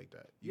able to take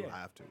that. You Yeah.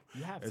 have to.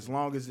 You have As to.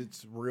 long as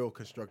it's real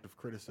constructive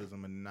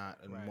criticism and not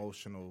an Right.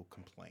 emotional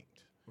complaint.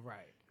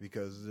 Right.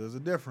 Because there's a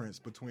difference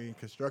between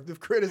constructive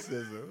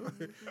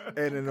criticism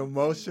and an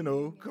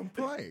emotional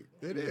complaint.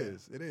 It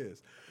is.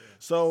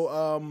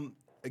 So,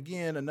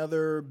 again,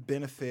 another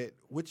benefit,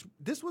 which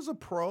this was a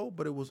pro,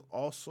 but it was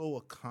also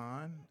a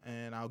con,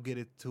 and I'll get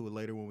into it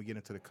later when we get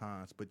into the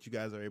cons, but you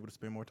guys are able to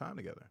spend more time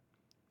together,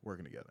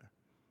 working together.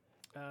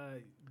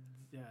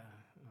 Yeah.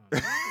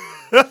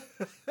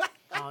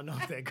 I don't know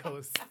if that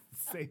goes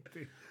same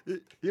thing.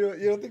 You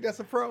don't think that's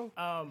a pro?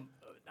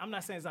 I'm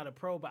not saying it's not a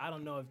pro, but I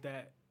don't know if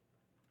that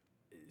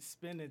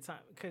spending time,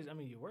 because I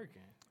mean you're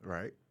working.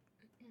 Right.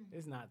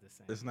 It's not the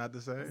same. It's not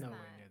the same? It's not.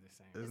 nowhere near the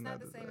same. It's not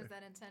the same as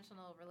that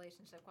intentional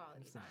relationship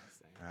quality It's time. not the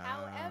same.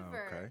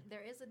 However, okay.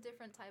 there is a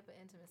different type of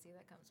intimacy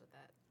that comes with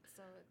that.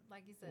 So,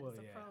 like you said, Well,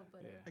 it's a yeah, pro,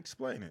 but yeah.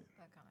 Explain it.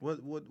 that kind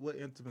of, What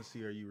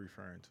intimacy are you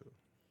referring to?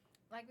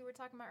 like we were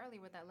talking about earlier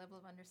with that level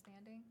of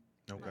understanding.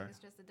 Okay. Like it's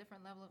just a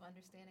different level of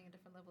understanding, a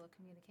different level of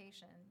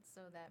communication.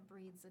 So that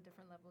breeds a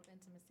different level of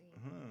intimacy.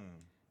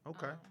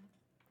 Okay.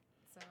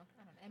 So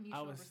I don't know, and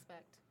mutual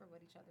respect for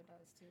what each other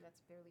does too. That's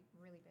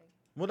really big.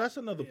 Well, that's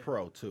another Yeah.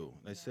 pro too.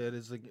 They Yeah. said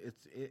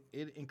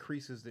it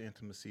increases the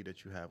intimacy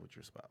that you have with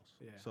your spouse.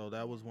 Yeah. So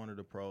that was one of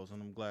the pros,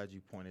 and I'm glad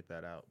you pointed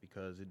that out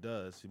because it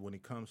does. When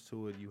it comes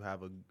to it, you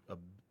have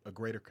a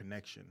greater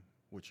connection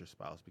with your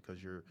spouse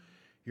because you're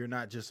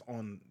not just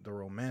on the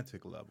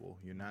romantic level,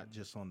 you're not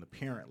just on the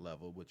parent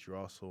level, but you're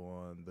also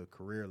on the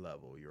career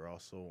level. You're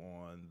also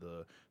on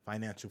the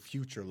financial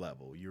future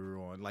level. You're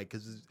on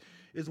because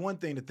it's one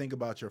thing to think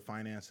about your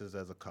finances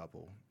as a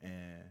couple,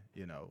 and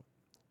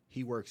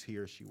he works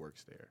here, she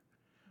works there.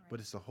 Right. But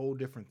it's a whole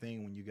different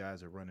thing when you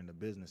guys are running a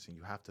business and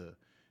you have to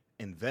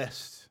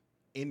invest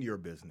in your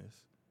business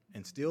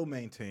and still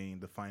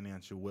maintain the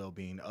financial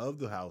well-being of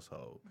the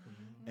household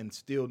and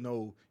still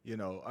know,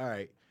 all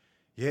right,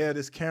 yeah,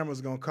 this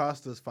camera's going to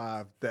cost us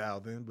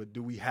 $5,000, but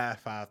do we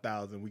have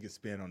 $5,000 we can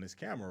spend on this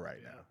camera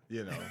right now?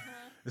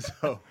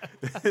 So,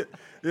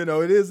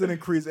 it is an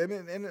increase.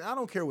 And I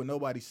don't care what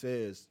nobody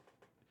says.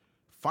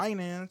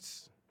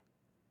 Finance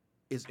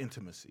is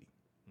intimacy.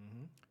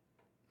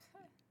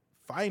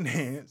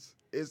 Finance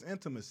is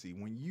intimacy.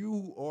 When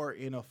you are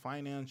in a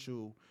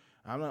financial,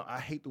 I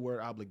hate the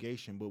word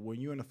obligation, but when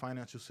you're in a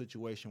financial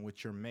situation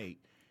with your mate,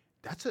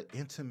 that's an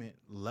intimate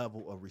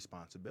level of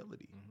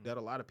responsibility that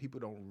a lot of people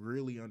don't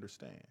really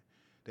understand.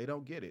 They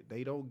don't get it.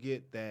 They don't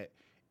get that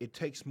it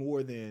takes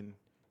more than,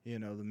 the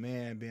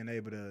man being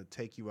able to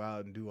take you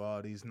out and do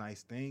all these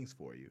nice things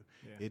for you.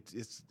 Yeah.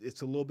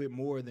 It's a little bit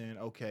more than,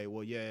 okay,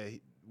 well, yeah,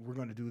 we're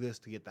going to do this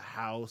to get the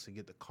house and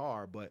get the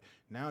car, but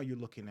now you're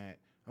looking at,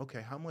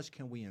 okay, how much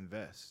can we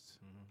invest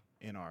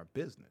in our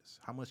business?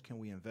 How much can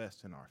we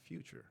invest in our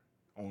future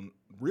on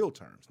real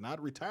terms, not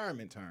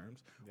retirement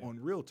terms, on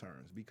real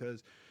terms?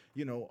 Because,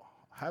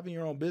 having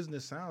your own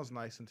business sounds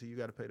nice until you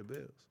got to pay the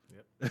bills.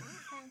 Yep.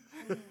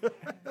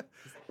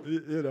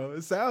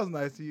 It sounds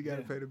nice till you got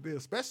to pay the bills,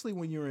 especially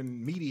when you're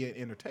in media and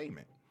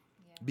entertainment.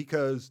 Yeah.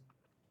 Because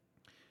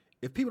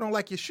if people don't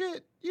like your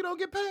shit, you don't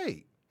get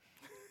paid.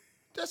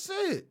 That's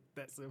it.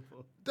 That's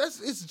simple.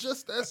 It's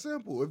just that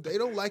simple. If they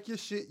don't like your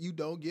shit, you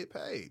don't get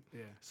paid.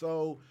 Yeah.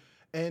 So,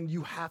 and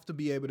you have to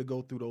be able to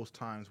go through those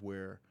times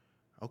where,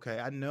 okay,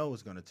 I know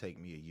it's going to take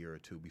me a year or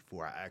two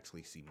before I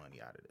actually see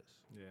money out of this.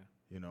 Yeah.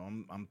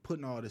 I'm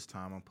putting all this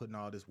time, I'm putting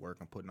all this work,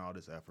 I'm putting all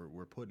this effort,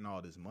 we're putting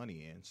all this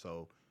money in.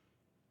 So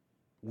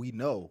we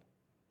know,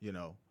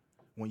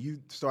 when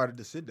you started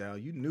to sit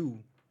down, you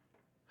knew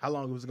how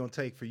long it was going to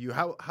take for you.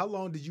 How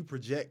long did you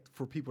project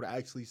for people to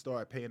actually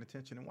start paying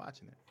attention and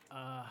watching it?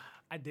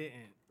 I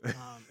didn't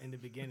in the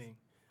beginning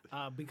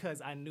because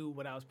I knew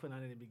what I was putting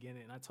on in the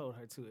beginning. And I told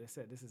her too. I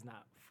said, this is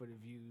not for the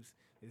views.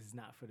 This is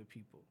not for the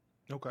people.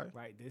 Okay.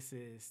 right? This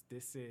is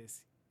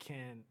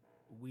can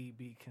we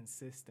be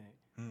consistent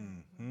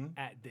Mm-hmm.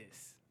 at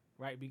this,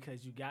 right?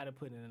 Because you got to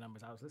put in the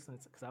numbers. I was listening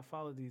to, because I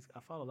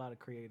follow a lot of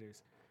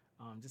creators,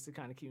 just to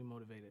kind of keep me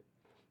motivated.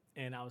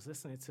 And I was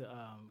listening to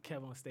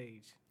Kev on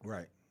Stage.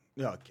 Right.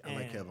 Yeah, I like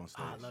And Kevin on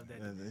stage. I love that.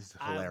 It's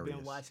hilarious. I've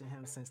been watching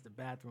him since the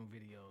bathroom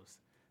videos.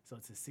 So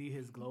to see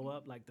his glow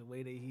up, like the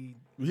way that he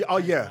Yeah, oh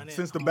has yeah, done it,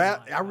 since the oh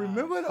bat, my I gosh.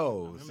 remember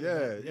those. I remember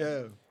yeah, that,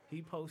 yeah.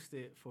 He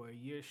posted for a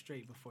year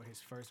straight before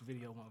his first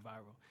video went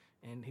viral,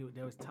 and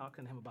they was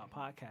talking to him about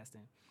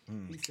podcasting.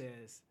 He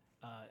says,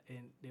 and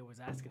they was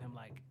asking him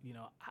like,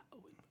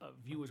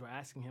 viewers were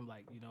asking him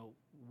like,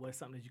 what's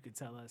something that you could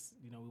tell us?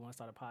 We want to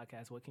start a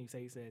podcast. What can you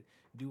say? He said,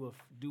 do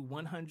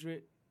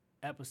 100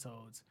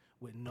 episodes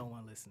with no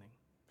one listening.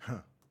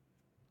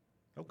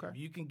 Okay. If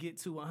you can get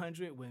to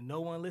 100 with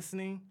no one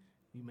listening,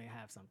 you may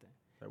have something.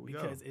 There we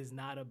go. Because it's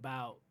not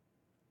about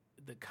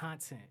the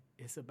content,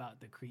 it's about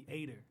the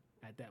creator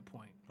at that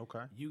point.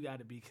 Okay. You got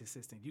to be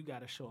consistent. You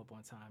got to show up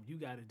on time. You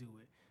got to do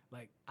it.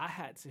 Like, I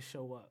had to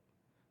show up.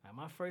 Like,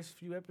 my first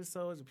few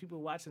episodes, the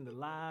people watching the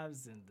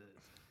lives, and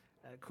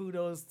the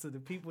kudos to the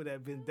people that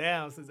have been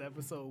down since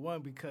episode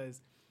 1,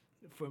 because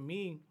for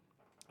me,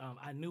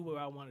 I knew where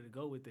I wanted to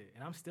go with it,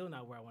 and I'm still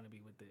not where I want to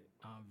be with it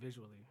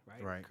visually,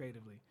 right?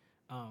 Creatively.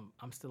 I'm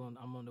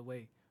on the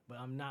way, but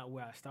I'm not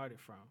where I started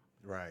from.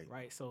 Right.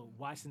 Right. So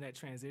watching that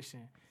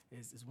transition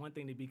is one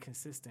thing to be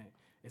consistent.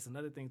 It's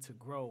another thing to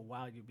grow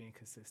while you're being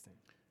consistent.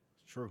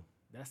 True.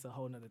 That's a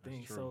whole nother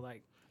thing. true. So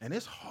like, And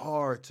it's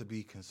hard to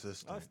be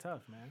consistent. oh, it's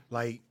tough, man.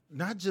 Like,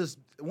 not just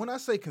when I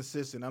say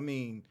consistent, I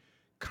mean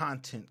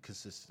content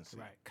consistency.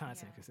 Right.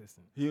 Content Yeah.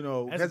 consistent.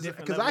 Because That's a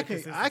different level I of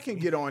can consistency.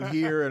 get on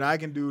here and I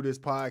can do this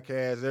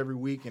podcast every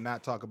week and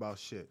not talk about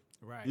shit.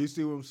 Right. You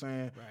see what I'm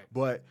saying? Right.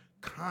 But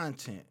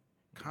content,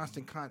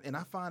 constant content, and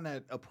I find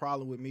that a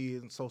problem with me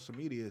in social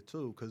media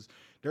too. Because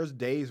there's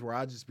days where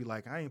I just be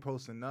like, I ain't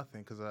posting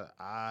nothing because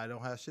I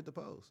don't have shit to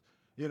post.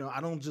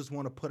 I don't just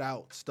want to put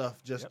out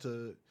stuff just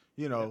to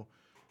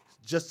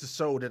just to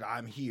show that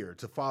I'm here,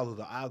 to follow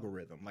the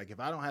algorithm. Like, if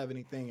I don't have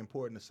anything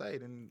important to say,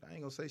 then I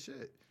ain't gonna say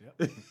shit.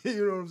 Yep.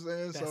 You know what I'm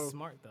saying? That's So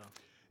smart though.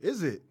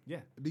 is it?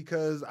 Yeah.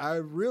 Because I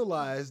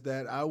realized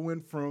that I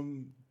went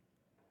from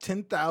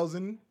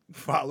 10,000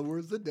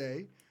 followers a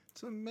day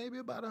to maybe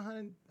about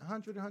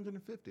 100,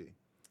 150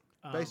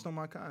 based on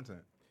my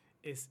content.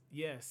 It's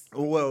yes.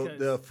 Well, because-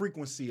 the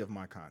frequency of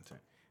my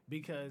content.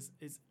 because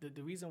it's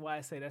the reason why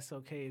I say that's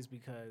okay is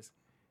because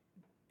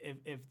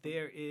if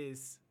there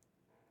is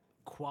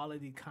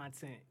quality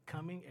content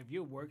coming, if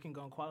you're working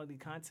on quality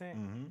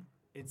content,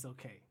 it's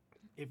okay.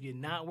 If you're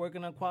not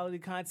working on quality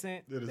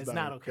content, It is it's not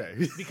not okay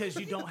okay. because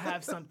you don't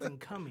have something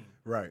coming.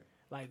 Right,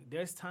 Like,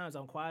 there's times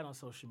I'm quiet on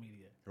social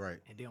media, right.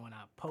 and then when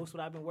I post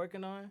what I've been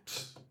working on,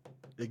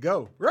 It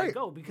go. Right. I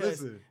go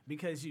because Listen.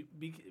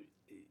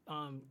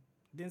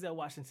 Denzel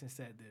Washington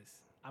said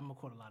this. I'm gonna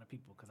quote a lot of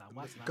people because I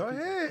watch a lot Go of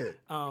people.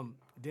 ahead.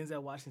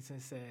 Denzel Washington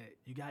said,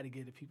 "You got to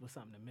give the people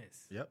something to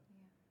miss." Yep.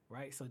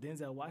 Right. So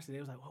Denzel Washington, they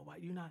was like, "Well, why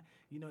you not?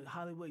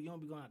 Hollywood, you don't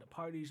be going out to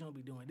parties, you don't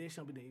be doing this,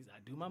 you don't be doing this." I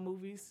do my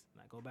movies,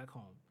 and I go back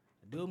home.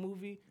 I do a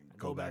movie, I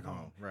go back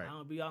home. Right. I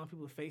don't be all in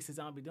people's faces.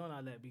 I don't be doing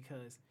all that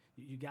because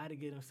you got to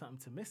give them something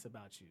to miss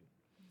about you.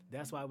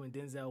 That's why when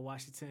Denzel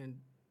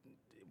Washington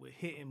would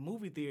hit in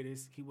movie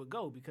theaters, he would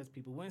go because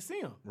people wouldn't see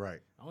him.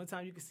 Right. The only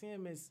time you can see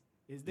him is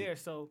there.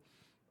 So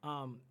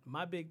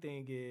my big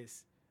thing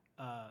is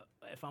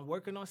if I'm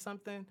working on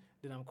something,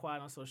 then I'm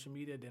quiet on social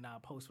media, then I'll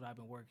post what I've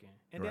been working.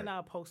 And then Right.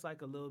 I'll post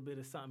like a little bit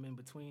of something in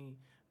between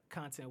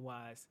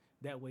content-wise.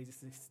 That way just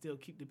to still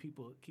keep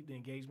the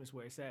engagements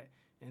where it's at.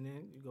 And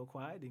then you go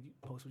quiet, then you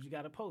post what you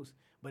got to post.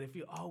 But if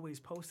you're always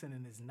posting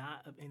and it's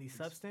not of any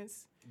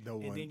substance, No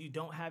and one. then you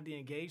don't have the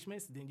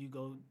engagements, then you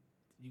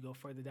go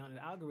further down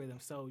the algorithm.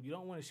 So you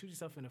don't want to shoot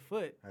yourself in the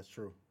foot. That's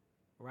true.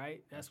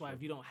 Right? That's why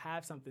if you don't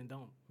have something,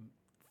 don't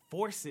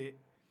force it.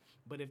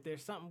 But if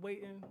there's something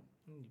waiting,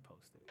 you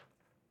post it.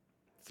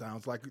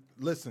 Sounds like.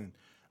 Listen,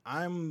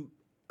 I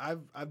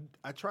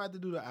tried to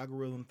do the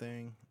algorithm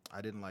thing.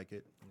 I didn't like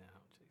it. No,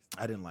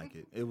 I didn't like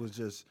it. It was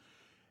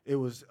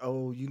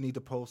you need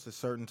to post at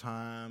certain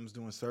times,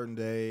 doing certain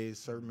days,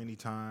 certain many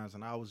times,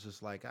 and I was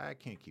just like, I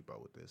can't keep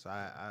up with this.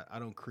 I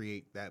don't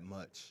create that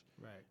much,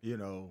 right,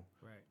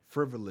 right.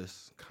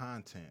 frivolous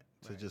content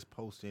to Right. just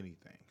post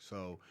anything.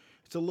 So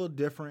it's a little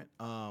different.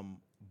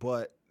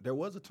 But there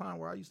was a time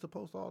where I used to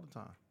post all the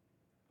time,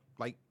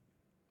 like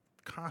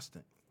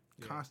constant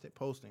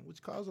posting,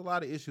 which caused a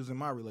lot of issues in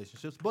my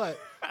relationships. But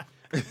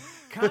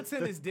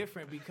Content is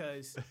different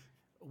because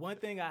one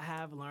thing I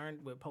have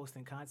learned with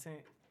posting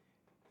content,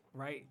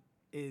 right,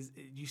 is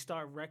you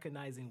start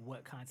recognizing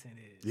what content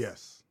is.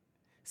 yes,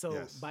 So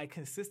Yes. by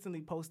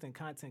consistently posting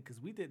content, because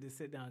we did this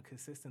sit down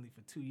consistently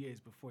for 2 years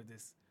before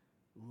this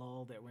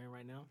lull that we're in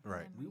right now.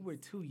 right, We were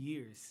 2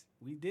 years.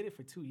 We did it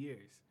for 2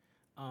 years.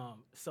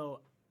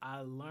 So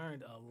I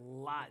learned a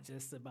lot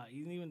just about,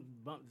 even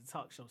bump the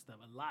talk show stuff,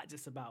 a lot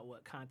just about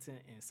what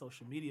content and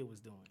social media was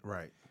doing.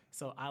 right,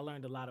 So I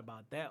learned a lot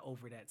about that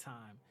over that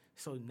time.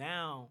 So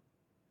now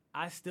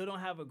I still don't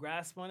have a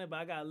grasp on it, but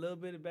I got a little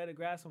bit of better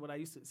grasp on what I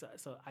used to,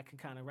 so I can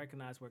kind of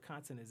recognize where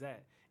content is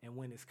at and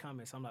when it's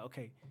coming. So I'm like,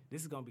 okay,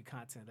 this is gonna be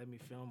content. Let me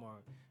film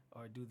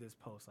or do this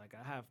post. Like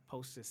I have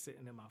posts just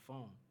sitting in my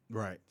phone,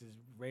 Right. just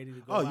ready to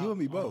go. Oh, out you and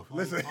me on- both. on-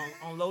 Listen.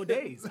 on low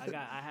days.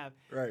 I have.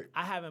 Right.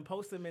 I haven't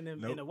posted them in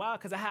Nope. a while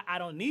because I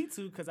don't need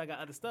to because I got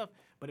other stuff.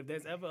 But if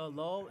there's ever a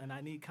lull and I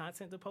need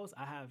content to post,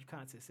 I have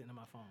content sitting in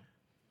my phone.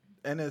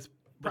 And it's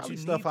But probably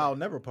you stuff need I'll that.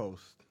 never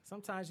post.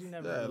 Sometimes you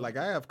never. Yeah, do. like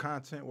I have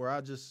content where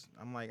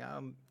I'm like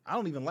I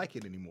don't even like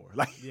it anymore.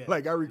 Like Yeah,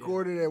 like I yeah.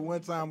 recorded it at one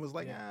time, was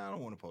like, Yeah. I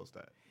don't want to post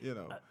that. You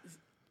know.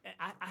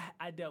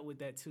 I dealt with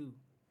that too,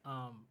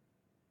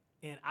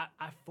 and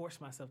I force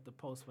myself to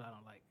post what I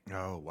don't like.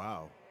 Oh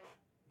wow.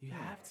 You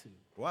have to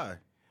Why?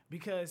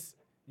 because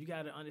you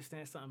got to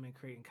understand something in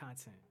creating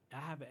content. I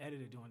have an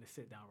editor doing the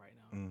sit down right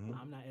now. Mhm.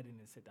 I'm not editing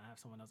the sit down. I have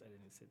someone else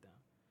editing the sit down,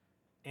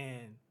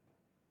 and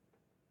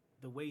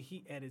the way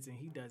he edits and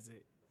he does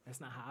it,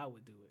 that's not how I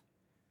would do it.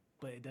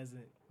 But it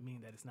doesn't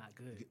mean that it's not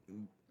good.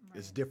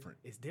 It's different.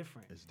 It's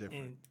different. It's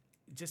different. And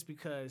just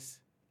because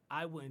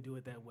I wouldn't do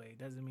it that way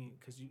doesn't mean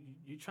because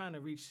you're trying to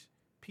reach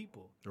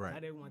people. Right.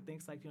 Not everyone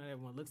thinks like you. Not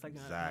everyone looks like you.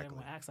 Not Exactly.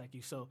 everyone acts like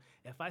you. So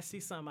if I see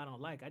something I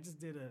don't like, I just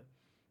did a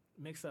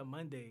Mix Up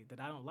Monday that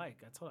I don't like.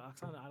 I told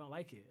Oksana I don't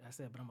like it. I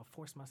said, but I'm gonna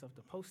force myself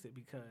to post it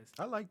because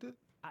I liked it.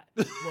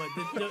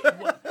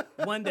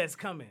 one that's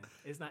coming.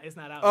 It's not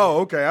out. Oh,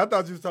 okay. I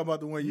thought you was talking about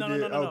the one you no,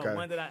 did. no, no, Okay. no.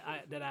 One that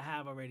I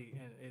have already,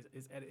 and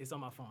it's on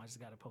my phone. I just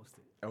gotta post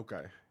it.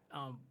 Okay.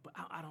 But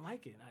I don't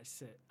like it. And I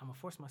said I'm gonna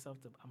force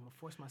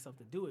myself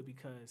to do it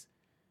because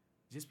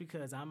just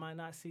because I might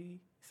not see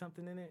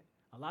something in it,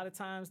 a lot of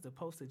times the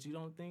post that you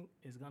don't think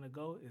is gonna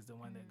go is the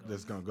one that goes.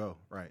 That's gonna go.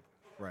 Right.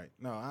 Right.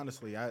 No,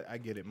 honestly, I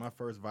get it. My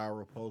first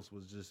viral post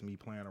was just me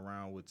playing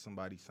around with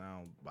somebody's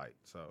sound bite.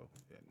 So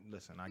yeah,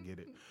 listen, I get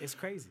it. It's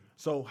crazy.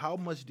 So how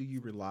much do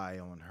you rely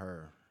on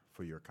her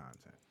for your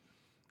content?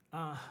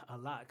 A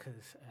lot because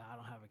I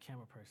don't have a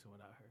camera person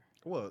without her.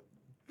 Well,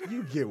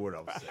 you get what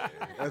I'm saying.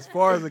 As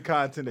far as the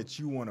content that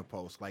you want to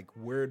post, like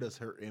where does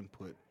her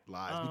input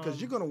lie? Because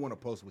you're gonna want to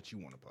post what you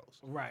want to post.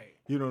 Right.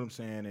 You know what I'm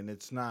saying? And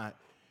it's not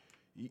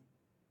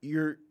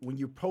when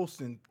you're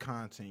posting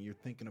content, you're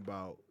thinking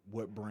about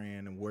what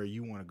brand and where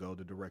you want to go,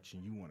 the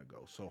direction you want to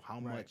go. So how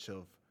Right. much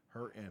of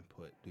her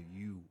input do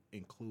you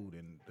include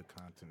in the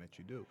content that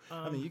you do?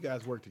 I mean, you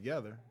guys work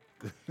together.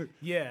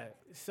 Yeah.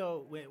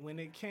 So when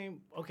it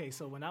came, okay.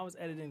 So when I was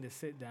editing the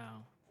sit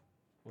down,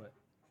 what?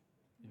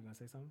 You gonna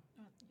say something?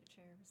 Oh, your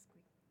chair was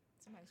squeaking.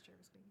 Somebody's chair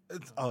was squeaking.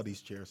 It's all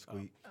these chairs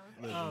squeak.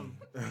 Okay.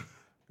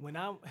 When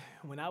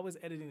I was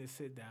editing the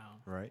sit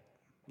down, Right.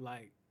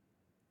 like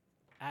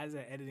as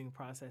the editing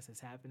process is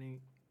happening,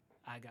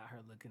 I got her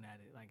looking at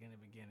it like in the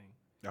beginning.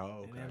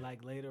 Oh, And okay. then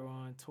like later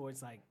on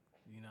towards like,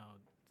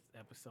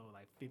 episode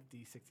like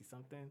 50, 60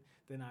 something,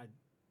 then I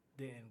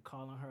didn't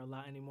call on her a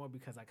lot anymore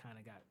because I kind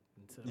of got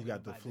into You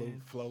got the by then.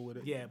 flow with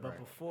it? Yeah, but Right.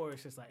 before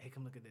it's just like, hey,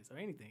 come look at this or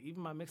anything.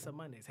 Even my Mix Up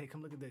Mondays, hey,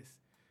 come look at this.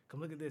 Come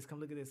look at this. Come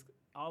look at this.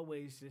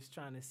 Always just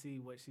trying to see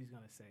what she's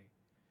gonna say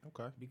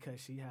Okay. because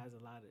she has a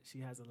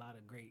lot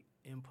of great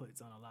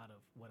inputs on a lot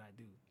of what I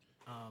do.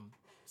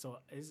 So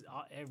it's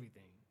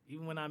everything.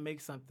 Even when I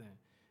make something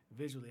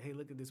visually, hey,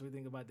 look at this. What do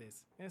you think about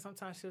this? And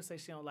sometimes she'll say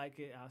she don't like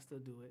it. I'll still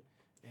do it.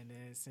 And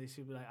then say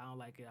she'll be like, I don't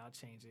like it. I'll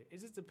change it.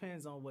 It just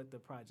depends on what the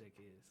project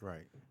is.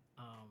 Right.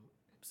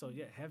 So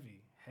yeah,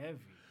 heavy.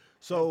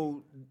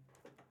 So,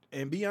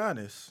 and be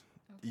honest,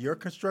 your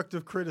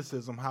constructive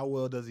criticism, how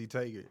well does he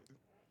take it?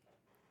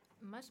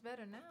 Much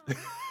better now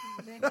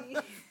than he.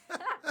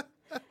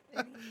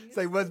 than he used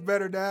Say much to.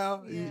 better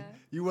now. Yeah.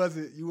 You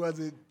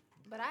wasn't.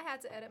 But I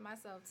had to edit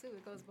myself too.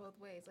 It goes both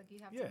ways. Like you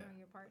have to Yeah. learn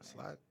your partner.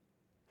 Slide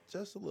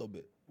just a little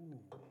bit. Ooh.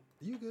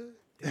 You good?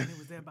 And it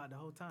was there about the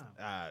whole time.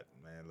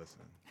 Man,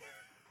 listen.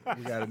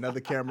 We got another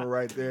camera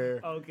right there.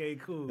 Okay,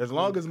 cool. As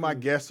long as my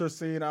guests are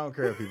seen, I don't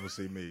care if people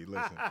see me.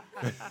 Listen.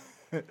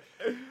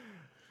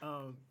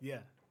 Yeah,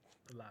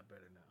 a lot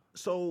better now.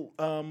 So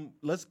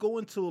let's go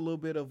into a little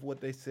bit of what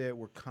they said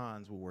were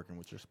cons with working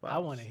with your spouse. I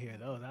want to hear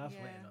those. I was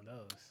Yeah. waiting on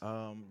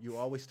those. You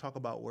always talk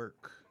about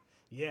work.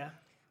 Yeah,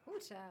 Ooh,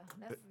 child.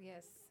 That's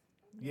yes.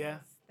 Yeah.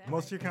 Yes, that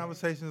Most right of your there.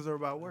 conversations are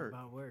about work.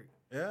 about work.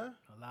 Yeah?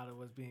 A lot of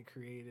what's being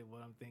created,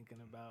 what I'm thinking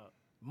about.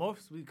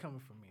 Mostly coming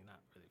from me, not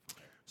really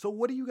from her. So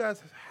what do you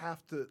guys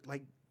have to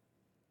like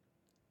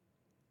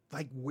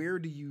where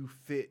do you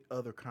fit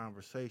other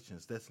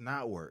conversations? That's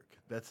not work.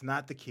 That's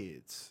not the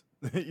kids.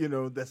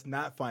 That's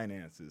not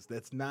finances.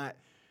 That's not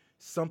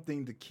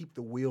something to keep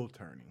the wheel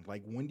turning.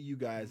 Like when do you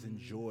guys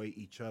enjoy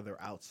each other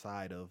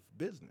outside of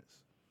business?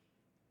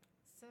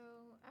 So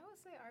I would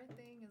say our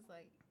thing is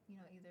like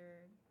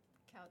either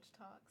couch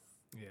talks.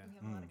 Yeah. We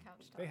have a lot of couch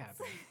talks. They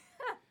happen.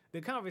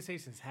 The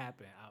conversations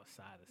happen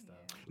outside of stuff.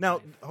 Yeah. Now,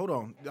 Life. hold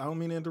on. I don't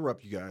mean to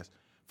interrupt you guys.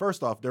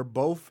 First off, they're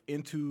both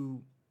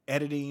into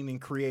editing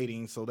and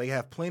creating, so they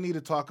have plenty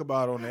to talk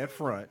about on that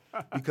front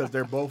because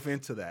they're both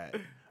into that.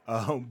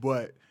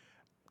 But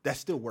that's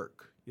still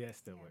work. Yeah, it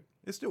still work.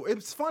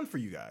 It's fun for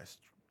you guys.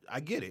 I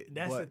get it.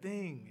 That's the but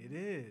thing. It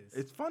is.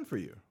 It's fun for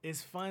you.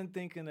 It's fun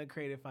thinking of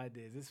creative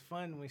ideas. It's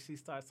fun when she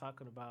starts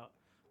talking about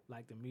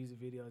like the music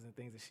videos and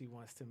things that she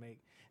wants to make.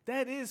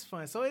 That is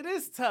fun. So it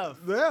is tough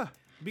Yeah.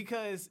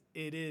 because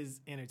it is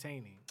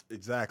entertaining.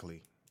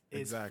 Exactly.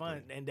 It's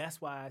fun. And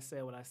that's why I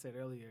said what I said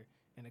earlier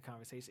in the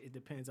conversation. It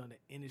depends on the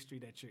industry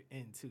that you're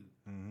into.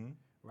 Mm-hmm.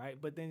 Right.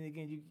 But then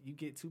again, you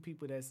get two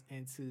people that's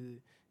into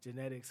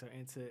genetics or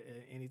into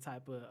any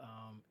type of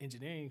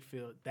engineering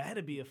field.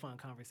 That'd be a fun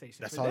conversation.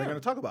 That's for all them. they're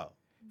going to talk about.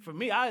 For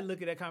me, I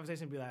look at that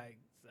conversation and be like,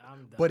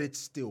 I'm done. But it's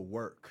still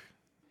work.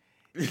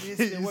 It is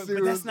still You work, see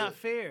but what that's I'm not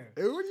saying?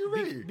 fair. What do you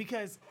mean?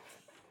 Because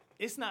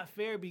it's not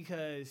fair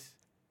because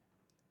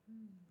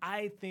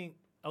I think,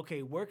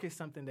 okay, work is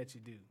something that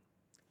you do,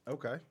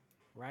 Okay.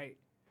 right?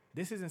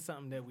 This isn't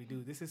something that we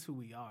do. This is who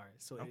we are.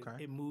 So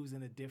Okay. it moves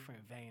in a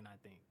different vein, I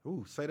think.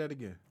 Ooh, say that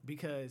again.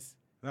 Because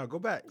No, go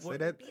back. Say What-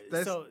 that.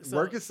 That's so-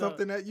 work is so-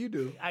 something that you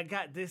do. I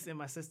got this in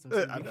my system,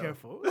 so I be know.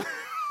 careful.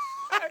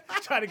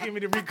 Try to get me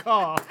to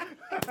recall.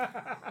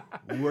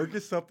 Work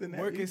is something that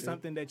Work you is do.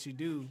 something that you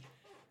do.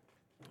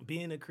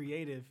 Being a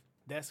creative,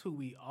 that's who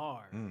we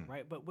are,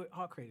 right? But we're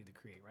all created to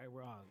create, right?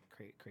 We're all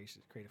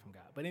created from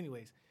God. But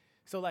anyways,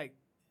 so like,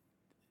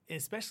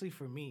 especially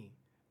for me,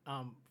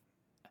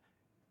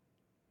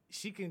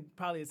 she can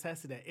probably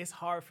attest to that. It's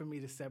hard for me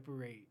to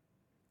separate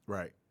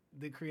Right.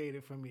 the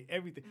creative from me.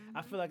 Everything.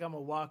 I feel like I'm a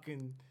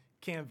walking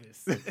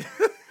canvas.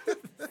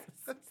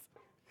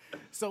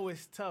 So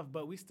it's tough,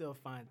 but we still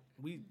find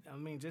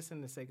just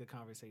in the sake of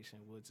conversation,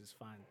 we'll just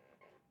find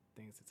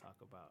things to talk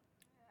about.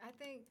 I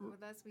think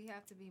with us, we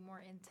have to be more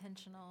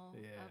intentional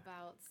Yeah.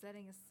 about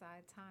setting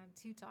aside time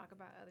to talk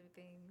about other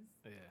things.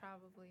 Yeah.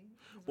 Probably.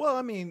 as Well,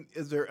 I mean,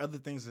 is there other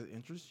things that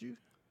interest you?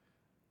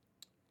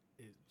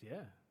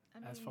 Yeah.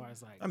 I As mean- far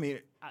as like, I mean,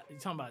 you're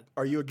talking about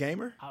are you a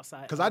gamer?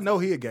 outside. Because I know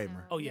he a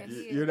gamer. Oh, yes.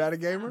 he You're is. not a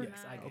gamer? I'm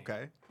Yes, I not. game.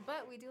 Okay.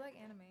 But we do like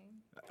anime.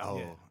 Oh,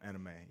 Yeah.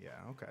 anime. Yeah.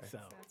 Okay. So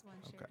So that's one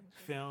shared Okay.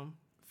 interest. film.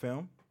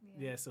 Film.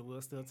 Yeah, so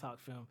we'll still talk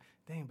film.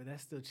 Dang, but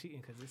that's still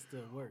cheating because it's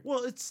still work.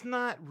 Well, it's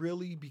not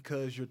really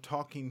because you're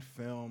talking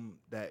film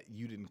that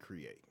you didn't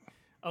create.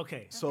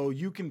 Okay. So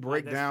you can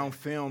break that's down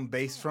film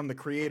based from the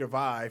creative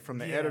eye, from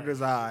the Yeah,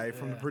 editor's eye,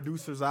 from the yeah.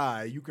 producer's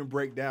eye. You can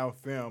break down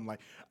film. Like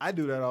I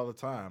do that all the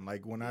time.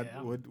 Like when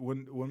Yeah,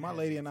 when my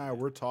lady and I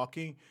we're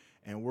talking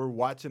and we're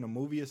watching a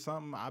movie or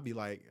something, I'll be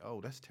like, "Oh,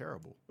 that's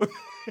terrible."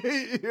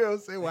 You know what I'm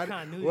saying? Why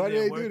continuity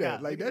did they didn't do work that?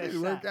 out. Like Look that at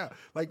didn't that work shot. out.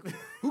 Like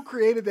who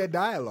created that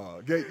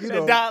dialogue? You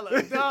know, The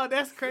dialogue. No,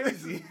 that's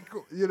crazy.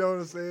 you know what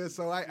I'm saying?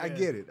 So I Yeah.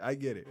 get it. I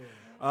get it.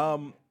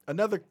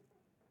 Another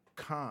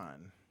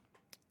con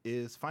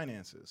is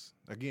finances.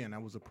 Again,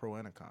 that was a pro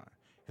and a con.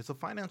 It's a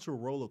financial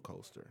roller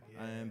coaster.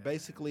 And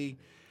basically,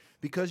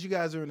 because you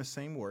guys are in the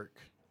same work,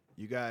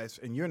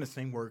 you're in the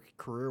same work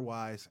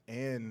career-wise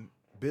and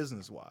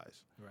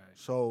business-wise. Right.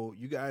 So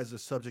you guys are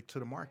subject to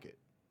the market.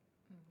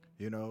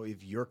 You know,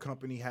 if your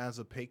company has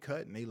a pay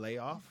cut and they lay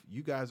off,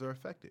 you guys are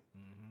affected.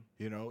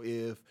 You know,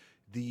 if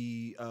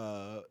the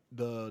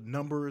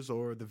numbers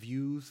or the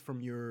views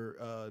from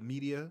your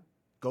media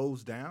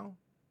goes down,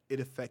 it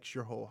affects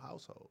your whole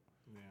household.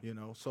 You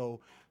know,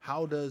 so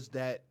how does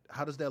that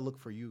look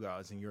for you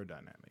guys in your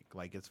dynamic?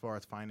 Like as far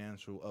as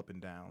financial up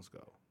and downs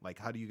go, like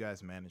how do you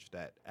guys manage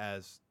that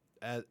as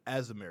a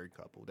married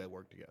couple that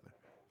work together?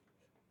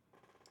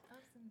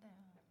 Ups and downs.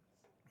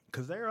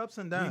 Because there are ups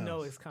and downs. We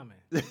know it's coming.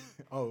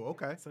 Oh,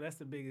 okay. So that's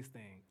the biggest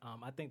thing.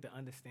 I think the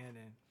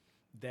understanding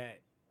that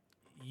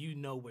you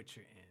know what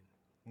you're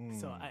in.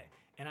 So I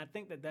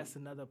think that that's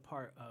another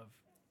part of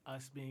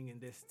us being in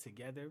this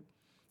together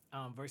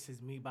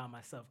versus me by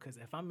myself. Because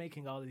if I'm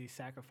making all of these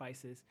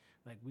sacrifices,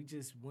 like we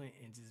just went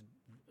and just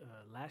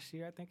last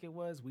year I think it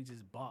was, we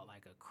just bought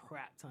like a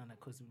crap ton of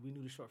because we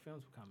knew the short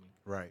films were coming.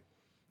 Right.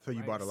 So you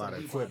right? bought a lot So of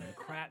we equipment.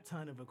 bought a crap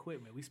ton of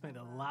equipment. We spent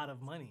a lot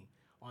of money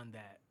on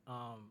that.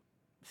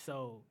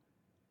 So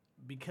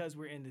because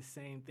we're in the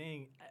same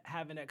thing,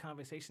 having that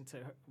conversation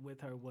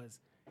with her was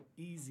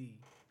easier,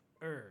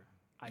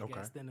 I Okay.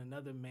 guess, than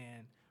another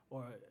man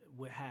or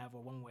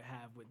one would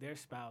have with their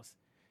spouse.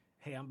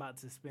 Hey, I'm about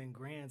to spend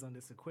grands on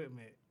this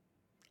equipment.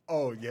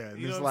 Oh yeah, and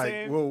You know it's what I'm like,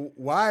 saying? well,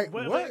 why?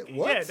 What?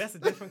 Yeah, that's a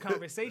different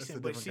conversation. That's a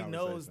but different she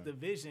knows conversation. the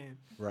vision.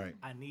 Right.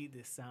 I need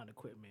this sound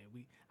equipment.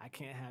 I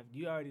can't have.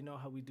 You already know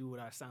how we do with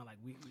our sound. Like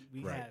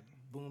we Right. have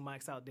boom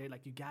mics out there.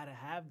 Like you gotta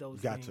have those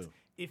You got things to.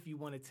 if you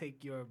want to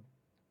take your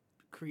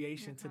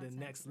creation to the Content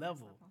next to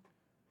level.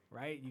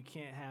 Right? You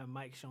can't have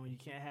mic showing. You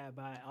can't have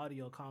bad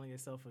audio calling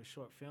yourself a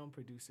short film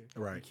producer.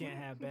 Right. You can't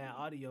have bad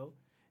audio.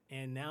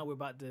 And now we're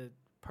about to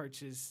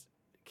purchase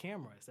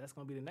cameras. That's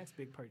gonna be the next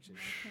big purchase.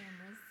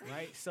 Cameras.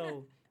 Right?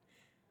 So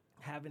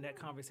having that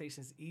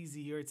conversation is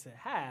easier to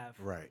have.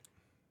 Right.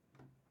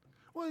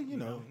 Well, you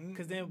know,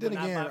 'cause then then when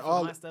I again, buy for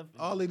all my stuff-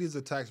 all of these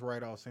are tax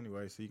write-offs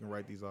anyway, so you can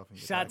write these off. In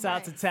your Shouts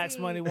tax. out to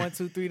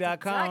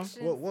taxmoney123.com.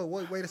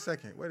 Deductions. Wait a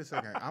second. Wait a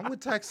second. I'm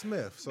with Tax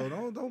Smith, so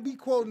don't be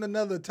quoting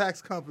another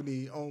tax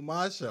company on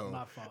my show.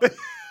 My fault.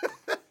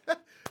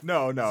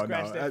 No.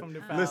 Scratch that from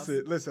the files.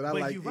 Listen. I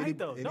But like you're right,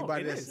 though. No,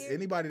 anybody it that's is.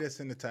 anybody that's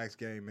in the tax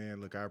game,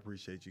 man. Look, I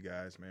appreciate you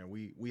guys, man.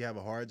 We have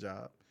a hard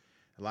job.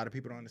 A lot of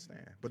people don't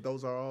understand, but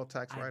those are all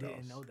tax I write-offs.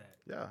 didn't know that.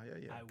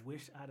 Yeah. I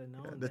wish I'd have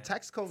known The that.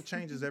 tax code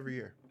changes every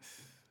year.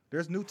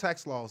 There's new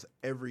tax laws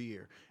every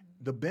year.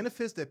 The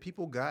benefits that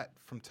people got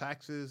from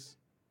taxes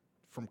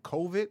from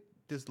COVID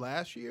this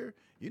last year,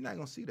 you're not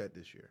gonna see that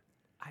this year.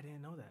 I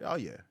didn't know that. Oh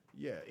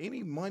yeah.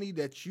 Any money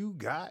that you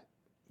got,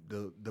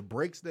 the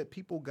breaks that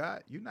people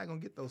got, you're not gonna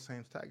get those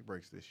same tax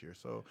breaks this year.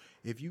 So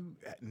if you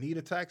need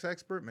a tax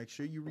expert, make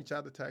sure you reach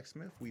out to Tax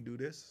Smith. We do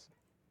this.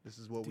 This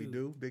is what we Dude.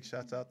 do. Big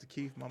shouts out to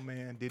Keith, my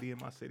man, Diddy in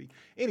my city.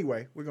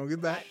 Anyway, we're gonna get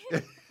back.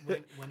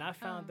 When I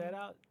found that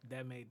out,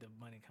 that made the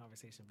money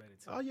conversation better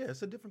too. Oh yeah,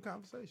 it's a different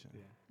conversation.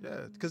 Yeah.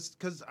 Yeah,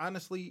 because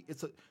honestly,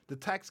 the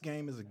tax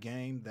game is a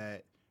game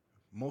that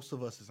most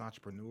of us as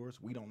entrepreneurs,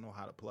 we don't know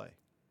how to play.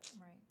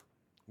 Right.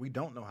 We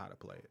don't know how to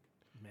play it.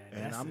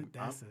 Man, And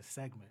that's a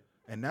segment.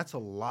 And that's a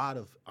lot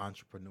of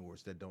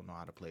entrepreneurs that don't know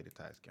how to play the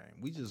tax game.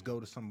 We just go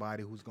to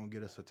somebody who's going to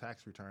get us a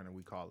tax return and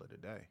we call it a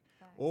day.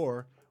 Facts.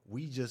 Or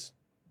we just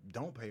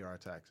don't pay our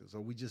taxes,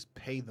 or we just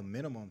pay the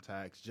minimum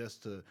tax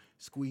just to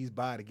squeeze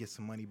by to get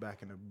some money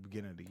back in the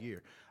beginning of the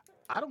year.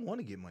 I don't want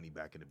to get money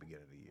back in the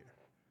beginning of the year,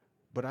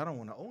 but I don't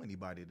want to owe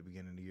anybody at the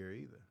beginning of the year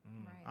either.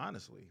 Right.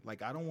 Honestly,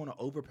 like I don't want to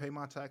overpay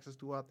my taxes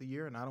throughout the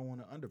year, and I don't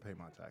want to underpay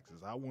my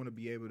taxes. I want to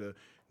be able to,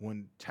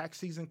 when tax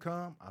season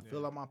come, I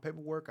fill out my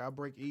paperwork, I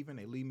break even,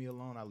 they leave me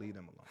alone, I leave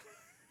them alone.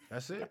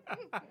 That's it.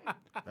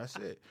 That's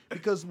it.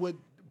 Because what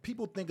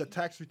people think a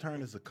tax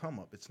return is a come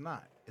up, it's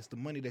not. It's the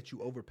money that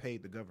you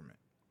overpaid the government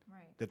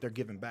Right. that they're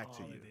giving back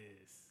to All you.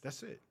 it is.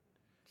 That's it.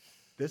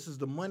 This is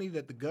the money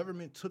that the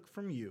government took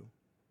from you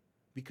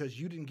because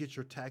you didn't get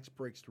your tax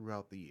breaks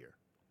throughout the year.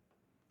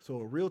 So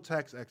a real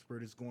tax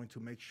expert is going to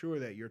make sure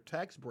that your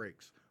tax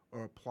breaks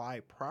are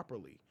applied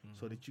properly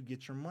so that you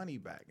get your money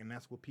back. And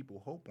that's what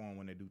people hope on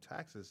when they do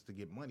taxes, to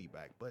get money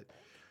back. But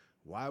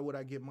why would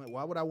I get money?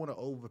 Why would I want to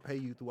overpay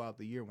you throughout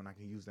the year when I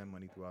can use that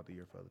money throughout the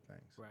year for other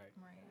things? Right.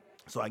 Right.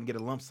 So I can get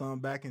a lump sum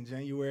back in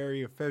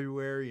January or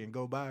February and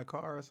go buy a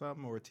car or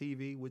something, or a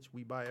TV, which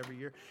we buy every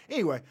year.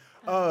 Anyway,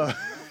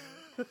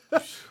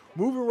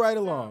 moving right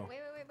along. Wait.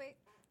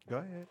 Go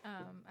ahead.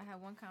 I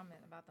have one comment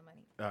about the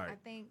money. All right. I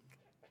think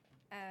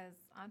as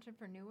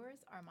entrepreneurs,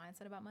 our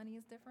mindset about money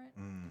is different.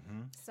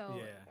 Mm-hmm. So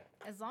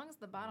Yeah. as long as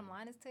the bottom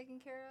line is taken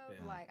care of,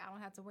 Yeah. like I don't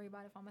have to worry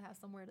about if I'm gonna have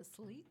somewhere to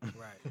sleep.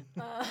 Right.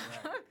 Uh,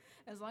 Right.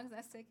 As long as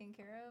that's taken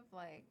care of,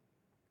 like,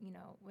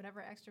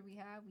 whatever extra we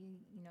have, we,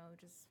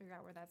 just figure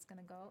out where that's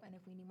gonna go. And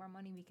if we need more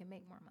money, we can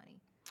make more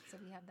money. So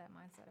we have that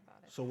mindset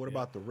about it. So what Yeah.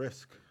 about the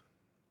risk?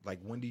 Like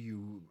when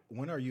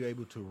are you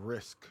able to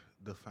risk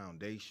the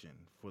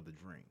foundation for the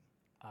dream?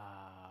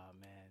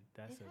 Man,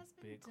 that's It has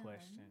a been big done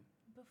question.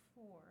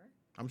 Before.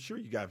 I'm sure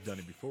you guys have done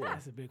it before.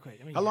 That's a big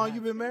question. I mean, How you long have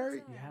you been to.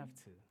 married? You have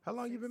to. How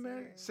long you 6 been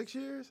married? years. 6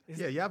 years?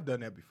 It's- Yeah, I've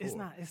done that before.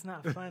 It's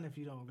not fun if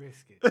you don't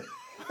risk it.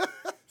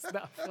 It's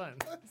not fun.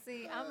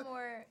 See, I'm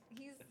more.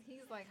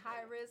 He's like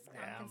high risk.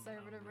 Yeah, I'm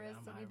conservative risk.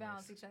 I'm so we high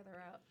balance risk. each other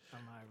out.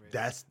 I'm high risk.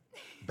 That's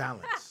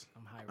balance.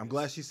 I'm high risk. I'm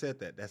glad she said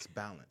that. That's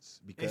balance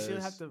And because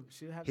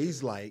she'll have he's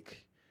to.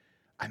 like,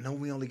 I know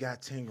we only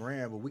got 10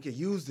 grand, but we could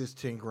use this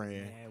 10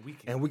 grand, Man, we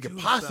can and we could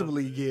do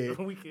possibly something.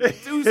 get. We can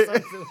do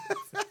something.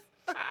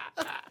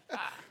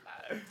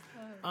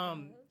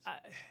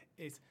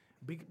 It's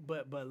big,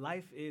 but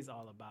life is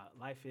all about.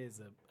 Life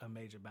is a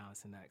major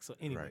balancing act. So,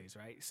 anyways,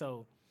 right?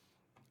 So,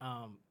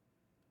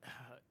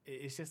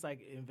 it's just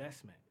like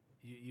investment.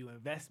 You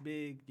invest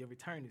big, your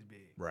return is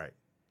big. Right.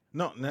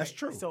 No, and that's Right?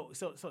 true. So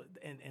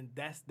and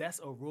that's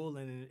a rule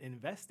in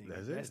investing. That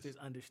is. Investors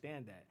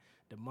understand that.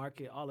 The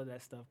market, all of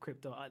that stuff,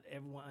 crypto,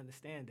 everyone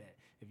understand that.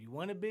 If you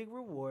want a big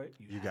reward,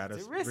 you have gotta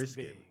to risk risk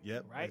it. big.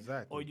 Yep, right?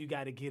 exactly. Or you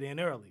got to get in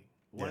early.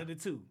 One Yeah. of the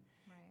two.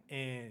 Right.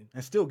 And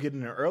still getting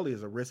there early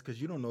is a risk because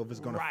you don't know if it's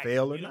going right. to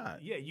fail or You don't-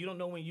 not. Yeah, you don't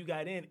know when you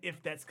got in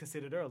if that's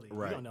considered early.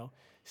 Right. You don't know.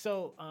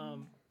 So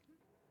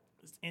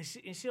and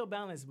she'll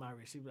balance my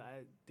risk. She'll be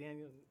like,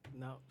 Daniel,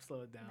 no,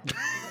 slow it down.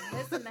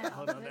 Listen now.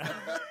 Hold on listen.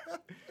 now.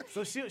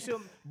 So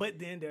she'll but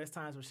then there's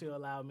times where she'll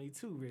allow me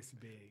to risk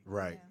big.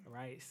 Right. Yeah.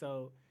 Right.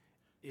 So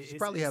She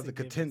probably has a a give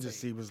and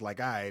contingency. Was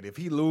like, all right, if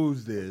he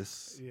lose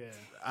this, take. Yeah.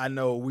 I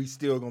know we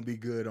still gonna be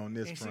good on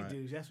this And front. she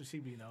do. That's what she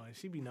be knowing.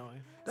 She be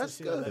knowing. That's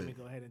so she'll let good. me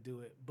go ahead and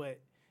do it.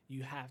 But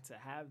you have to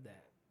have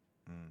that.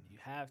 You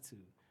have to.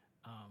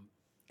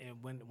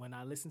 And when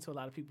I listen to a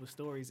lot of people's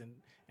stories and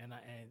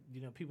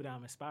people that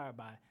I'm inspired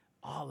by,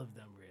 all of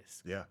them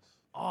risk. Yes.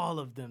 All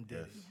of them did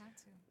Yes. it. You have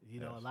to. You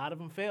know, Yes. a lot of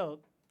them failed.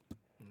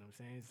 You know what I'm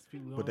saying? It's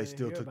people But don't they even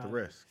still hear took the about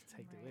it. risk.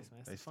 Take the Right. risk, man.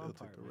 That's They the fun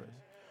still part, took the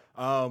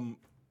man. risk.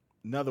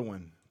 Another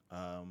one.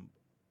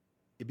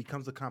 It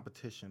becomes a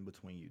competition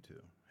between you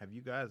two. Have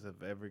you guys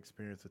ever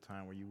experienced a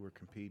time where you were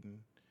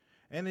competing?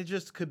 And it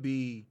just could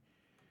be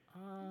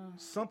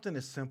something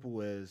as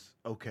simple as,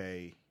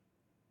 okay,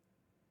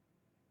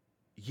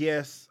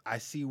 yes, I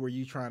see where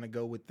you're trying to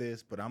go with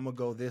this, but I'm going to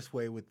go this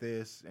way with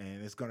this,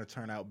 and it's going to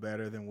turn out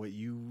better than what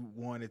you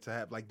wanted to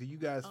have. Like, do you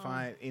guys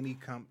find any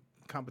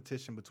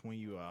competition between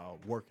you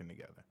working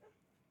together?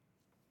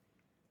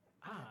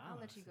 I'll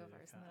let you go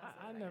first. And then I'll say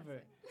I what never,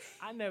 gotta say.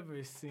 I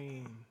never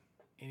seen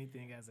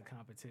anything as a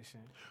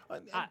competition.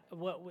 What?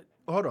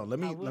 Hold on. Let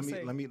I me will let me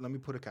say- let me let me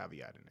put a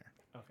caveat in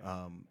there.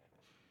 Okay.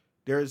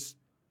 There's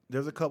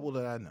a couple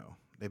that I know.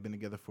 They've been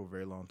together for a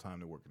very long time.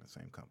 They work in the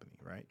same company,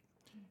 right?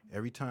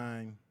 Every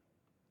time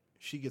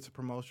she gets a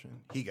promotion,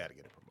 he got to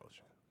get a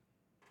promotion.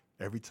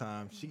 Every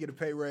time she get a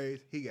pay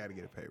raise, he got to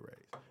get a pay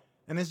raise.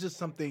 And it's just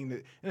something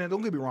that, and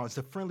don't get me wrong, it's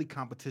a friendly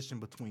competition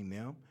between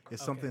them.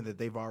 It's something that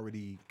they've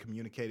already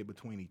communicated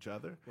between each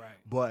other. Right.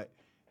 But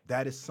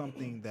that is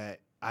something that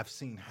I've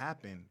seen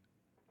happen,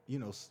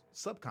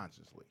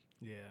 subconsciously.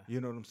 Yeah. You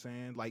know what I'm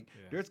saying? Like,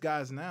 Yeah. there's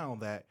guys now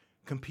that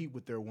compete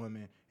with their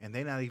women and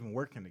they're not even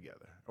working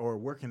together or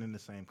working in the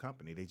same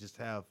company. They just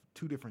have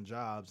two different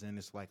jobs, and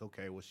it's like,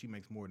 okay, well, she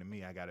makes more than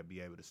me. I got to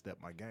be able to step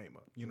my game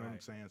up. You know what I'm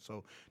Right. saying?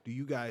 So do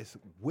you guys,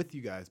 with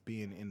you guys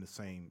being in the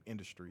same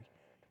industry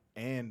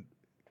and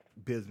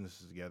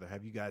businesses together,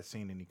 have you guys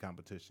seen any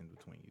competition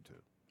between you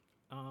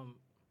two?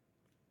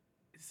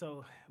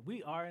 So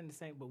we are in the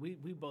same, but we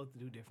both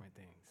do different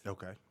things.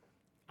 Okay.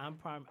 I'm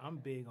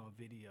big on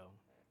video,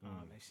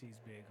 and she's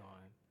big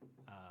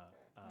on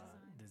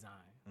design.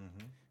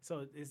 Mm-hmm.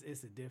 So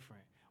it's a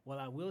different. What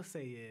I will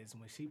say is,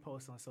 when she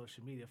posts on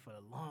social media, for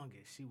the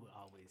longest, she would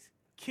always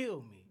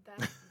kill me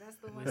That's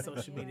the one. with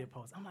social yeah. media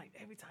posts. I'm like,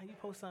 every time you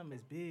post something,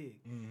 it's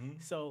big. Mm-hmm.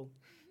 So,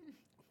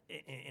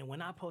 and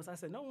when I post, I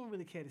said, no one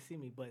really cared to see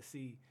me, but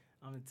see,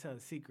 I'm gonna tell a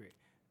secret.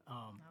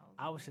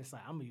 I was just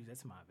like, I'm gonna use that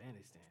to my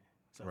advantage then.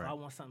 So if I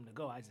want something to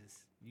go, I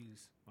just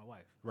use my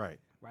wife, Right.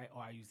 right?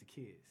 Or I use the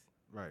kids.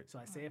 Right. So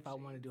I say if I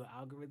want to do an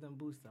algorithm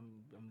boost, I'm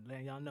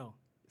letting y'all know.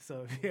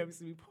 So if you ever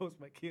see me post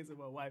my kids and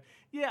my wife,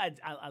 yeah,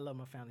 I love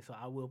my family, so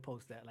I will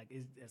post that. Like,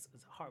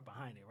 it's heart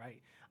behind it,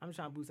 right? I'm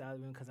trying to boost the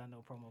algorithm because I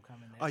know promo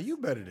coming next. Oh, you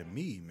better than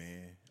me,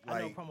 man. I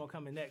know Like, promo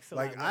coming next. So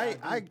like what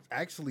I do-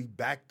 actually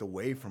backed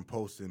away from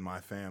posting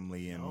my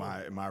family and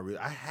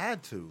I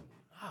had to.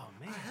 oh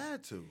man, I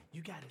had to.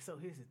 you got it. So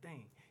here's the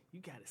thing, you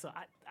got it. So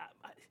I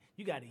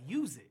you got to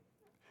use it.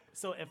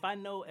 So if I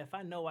know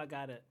I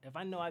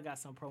got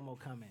some promo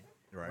coming,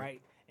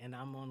 right? And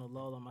I'm on a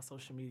lull on my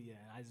social media,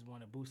 and I just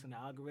want to boost in the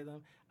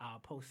algorithm, I'll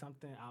post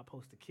something. I'll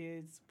post the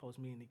kids, post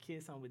me and the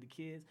kids, something with the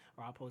kids,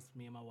 or I'll post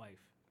me and my wife,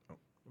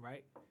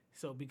 right?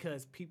 So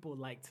because people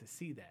like to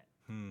see that.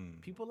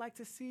 People like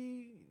to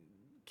see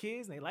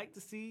kids, and they like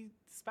to see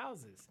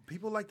spouses.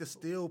 People like to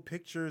steal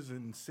pictures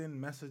and send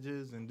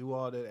messages and do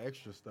all that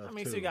extra stuff. I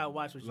mean, too. so you gotta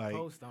watch what you Like-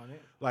 post on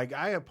it. Like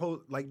I have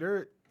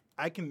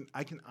I can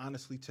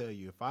honestly tell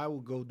you, if I will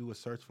go do a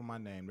search for my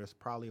name, there's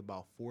probably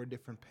about 4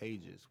 different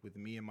pages with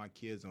me and my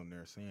kids on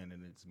there saying that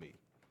it's me.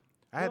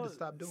 I had to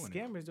stop doing it.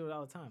 Scammers do it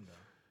all the time,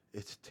 though.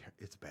 It's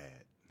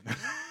bad.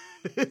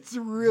 It's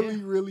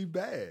really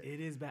bad. It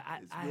is bad.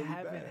 It's I really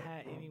haven't bad.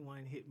 had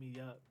anyone hit me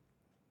up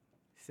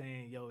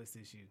saying, "Yo, is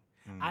this you?"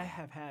 I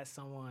have had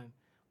someone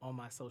on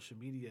my social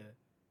media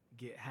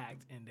get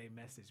hacked and they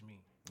message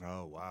me.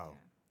 Oh wow.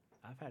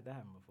 I've had that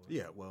happen before.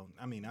 Yeah, well,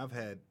 I mean, I've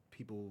had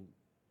people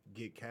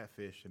get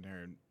catfish and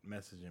they're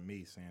messaging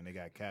me saying they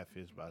got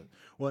catfished by.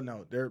 Well,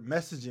 no, they're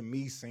messaging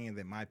me saying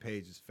that my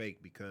page is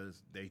fake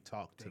because they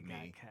talk to They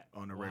got me cat-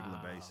 on a regular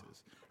Wow.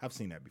 basis. I've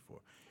seen that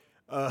before.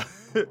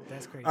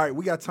 That's crazy. All right,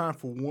 we got time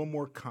for one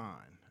more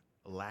con: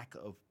 lack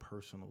of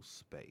personal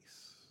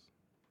space.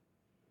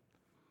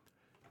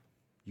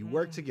 You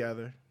work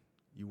together,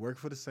 you work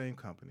for the same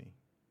company,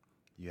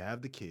 you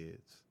have the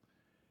kids.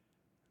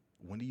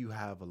 When do you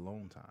have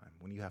alone time?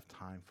 When do you have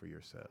time for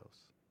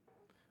yourselves?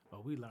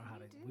 Well, we learn how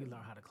to We do.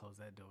 close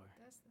that door.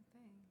 That's the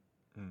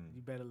thing.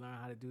 You better learn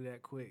how to do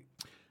that quick.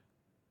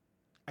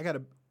 I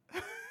gotta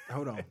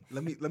hold on.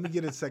 Let me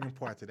get a second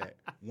part to that.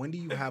 When do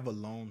you have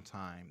alone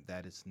time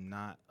that is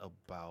not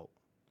about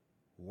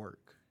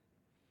work?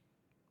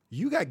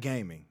 You got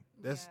gaming.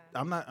 That's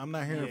Yeah. I'm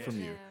not hearing Yeah. from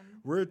you. Gym.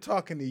 We're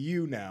talking to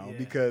you now Yeah.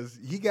 because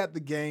he got the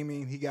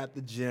gaming, he got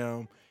the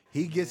gym,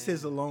 he gets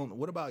his alone.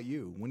 What about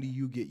you? When do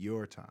you get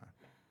your time?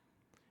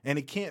 And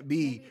it can't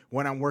be Maybe-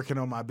 when I'm working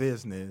on my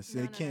business.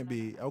 No, it no, can't no,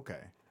 be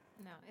okay.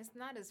 No, it's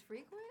not as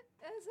frequent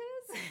as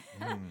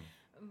his.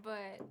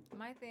 But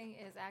my thing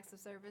is acts of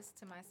service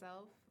to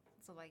myself.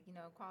 So, like,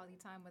 quality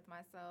time with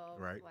myself.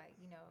 Right. Like,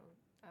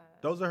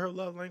 Those are her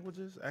love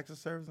languages: acts of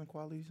service and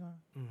quality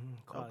time.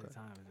 Quality Okay.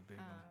 time is a big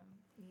one.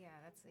 yeah,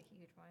 that's a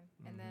huge one.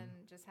 And then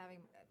just having,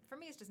 for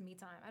me, it's just me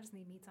time. I just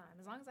need me time.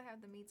 As long as I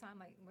have the me time,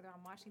 like whether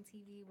I'm watching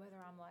TV, whether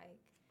I'm like,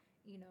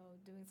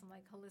 doing some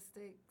like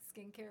holistic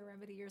skincare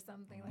remedy or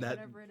something, like That-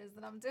 whatever it is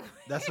that I'm doing.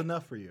 That's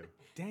enough for you.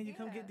 Dan, you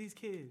come Yeah. get these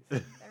kids.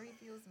 That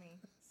refuels me.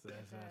 So It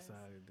that's does.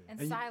 how I do. And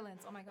And you-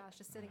 silence. Oh my gosh,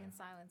 just sitting in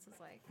silence is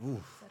like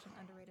Oof. such an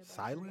underrated luxury.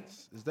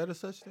 Silence? Is that a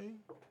such thing?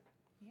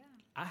 Yeah.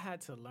 I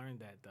had to learn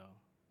that though,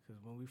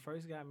 because when we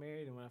first got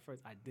married and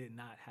I did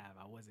not have.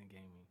 I wasn't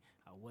gaming.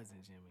 I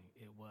wasn't gymming.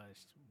 It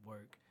was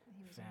work,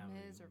 He was family,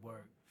 miserable.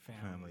 work,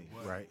 Family, family,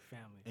 work, right.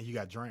 family. And you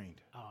got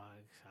drained. Oh,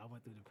 I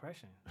went through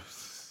depression.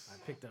 I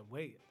picked up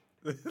weight,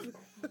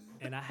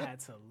 and I had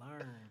to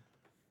learn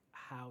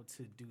how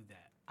to do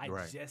that. I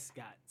Right. just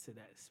got to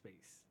that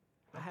space.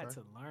 I had Okay.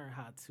 to learn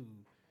how to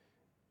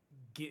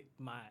get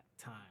my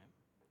time.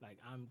 Like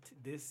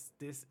this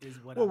is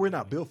what. Well, I'm we're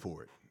not doing. built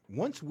for it.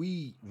 Once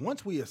we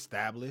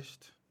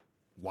established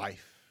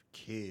wife,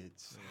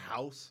 kids,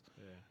 house,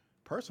 Yeah.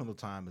 personal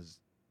time is.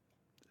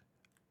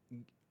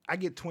 I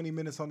get 20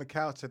 minutes on the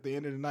couch at the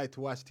end of the night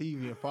to watch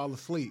TV and fall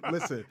asleep.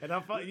 Listen, And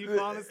you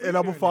fall asleep. and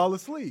I'm gonna during fall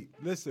asleep.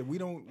 Listen,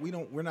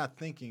 we're not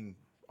thinking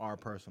our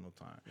personal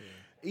time.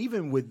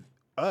 Even with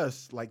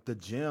us, like the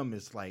gym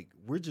is like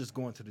we're just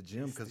going to the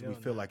gym because we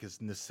Still feel not. like it's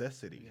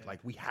necessity. Yeah. Like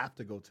we have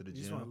to go to the it.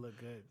 You just want to gym look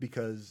good.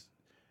 because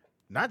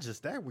not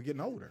just that, we're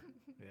getting older.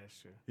 Yeah,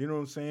 that's true. You know what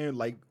I'm saying?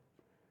 Like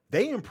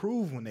they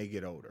improve when they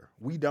get older.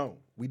 We don't.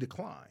 We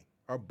decline.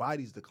 Our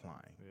bodies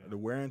decline. Yeah. The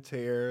wear and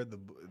tear,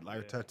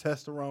 Yeah.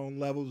 testosterone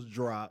levels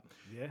drop.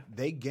 Yeah.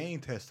 They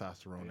gain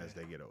testosterone Yeah. as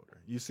they get older.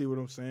 You see what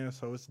I'm saying?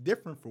 So it's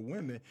different for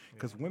women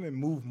because women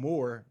move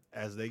more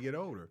as they get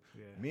older.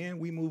 Yeah. Men,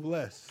 we move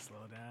less.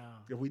 Slow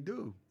down. Yeah, we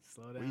do.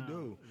 Slow down. We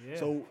do. Yeah.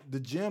 So the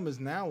gym is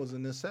now a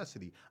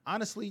necessity.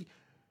 Honestly,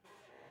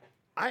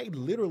 I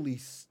literally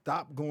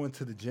stopped going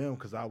to the gym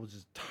because I was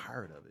just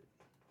tired of it.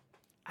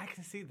 I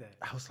can see that.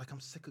 I was like, I'm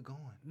sick of going.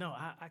 No,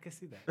 I can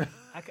see that.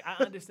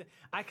 I understand.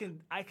 I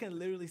can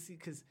literally see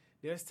because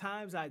there's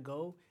times I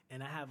go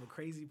and I have a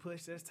crazy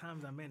push. There's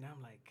times I'm in and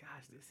I'm like,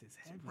 gosh, this is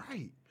heavy.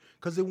 Right.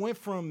 Because it went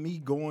from me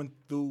going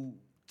through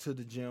to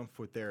the gym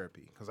for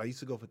therapy because I used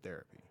to go for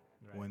therapy.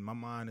 Right. When my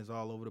mind is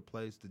all over the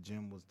place, the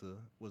gym was the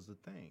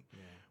thing. Yeah.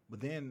 But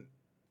then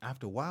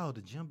after a while,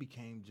 the gym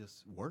became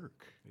just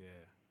work. Yeah.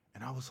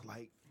 And I was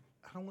like,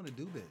 I don't want to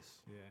do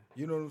this. Yeah.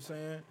 You know what I'm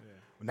saying? Yeah.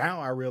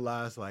 Now I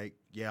realize, like,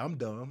 yeah, I'm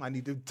dumb. I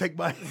need to take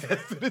my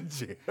ass to the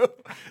gym.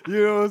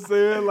 You know what I'm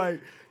saying?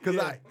 Like,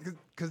 Yeah.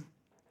 because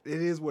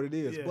it is what it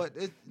is. Yeah. But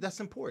that's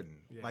important.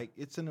 Yeah. Like,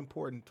 it's an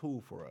important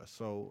tool for us.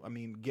 So, I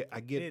mean,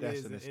 I get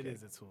that's an escape. It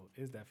is a tool.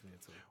 It's definitely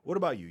a tool. What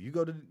about you?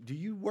 Do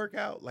you work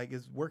out? Like,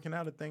 is working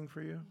out a thing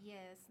for you?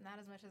 Yes, not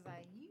as much as I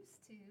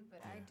used to,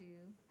 but I do.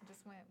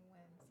 Just went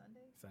when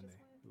Sunday. Sunday. Just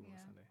went? We went Yeah.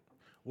 Sunday.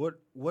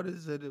 What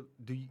is it?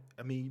 Do you?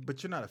 I mean,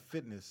 but you're not a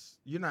fitness.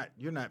 You're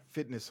not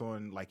fitness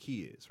on like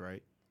he is,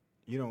 right?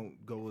 You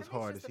don't go as For me,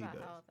 hard it's as just he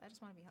about does. health. I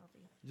just want to be healthy.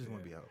 You just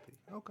want to Yeah. be healthy.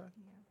 Okay.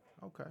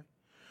 Yeah.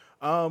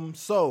 Okay.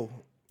 So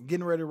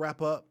getting ready to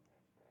wrap up.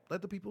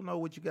 Let the people know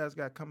what you guys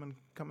got coming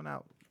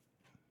out.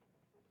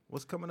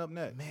 What's coming up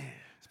next? Man.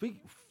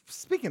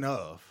 Speaking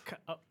of,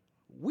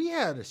 we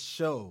had a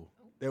show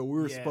that we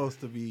were Yeah. supposed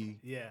to be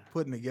Yeah.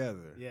 putting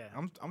together. Yeah.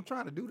 I'm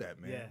trying to do that,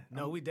 man. Yeah.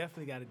 No, we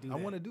definitely got to do that. I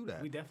wanna do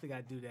that. We definitely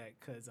got to do that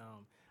because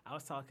I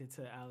was talking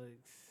to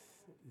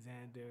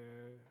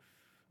Alexander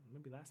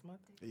maybe last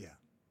month. Yeah.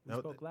 We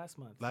spoke last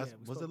month. last- Yeah, we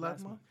was spoke it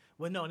last month?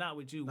 Well, no, not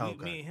with you. Oh,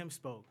 okay. Me and him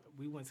spoke.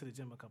 We went to the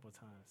gym a couple of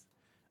times.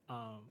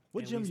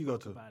 What and gym we you go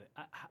spoke to? About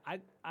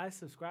it. I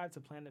subscribe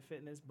to Planet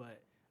Fitness,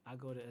 but I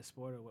go to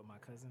Esporta with my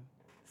cousin.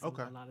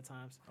 Okay. A lot of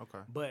times. Okay.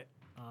 But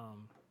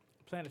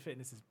Planet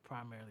Fitness is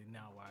primarily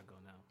now where I go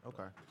now.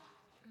 Okay.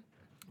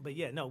 But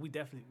yeah, no,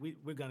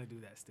 we're gonna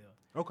do that still.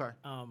 Okay.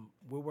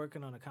 We're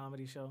working on a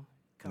comedy show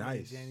coming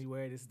Nice. in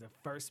January. This is the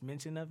first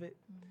mention of it.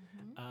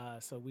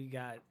 So we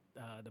got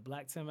the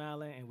Black Tim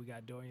Allen and we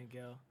got Dorian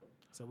Gale.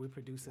 So we're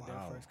producing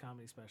Wow. their first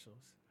comedy specials.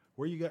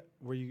 Where you guys?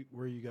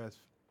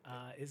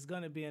 It's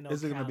gonna be in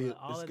Is it gonna be? Ocala.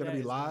 All It's of gonna that be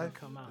is gonna live.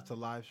 come out. It's a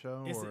live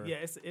show. It's or?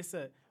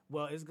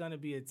 it's gonna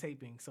be a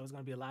taping. So it's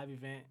gonna be a live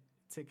event,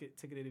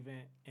 ticketed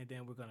event, and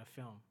then we're gonna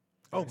film.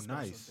 Oh, their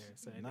specials nice. There.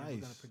 So and then we're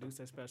gonna Nice. produce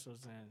their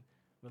specials and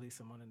release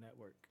them on the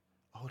network.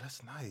 Oh,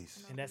 that's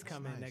nice. And that's That's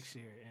coming nice. next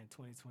year in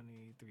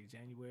 2023,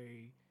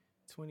 January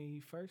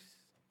 21st,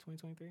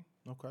 2023.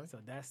 Okay. So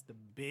that's the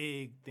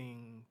big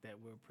thing that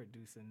we're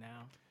producing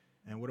now.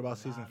 And what about A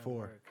season lot of 4?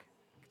 work.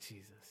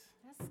 Jesus.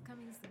 That's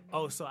coming soon.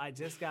 Oh, so I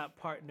just got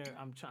partner.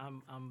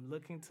 I'm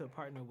looking to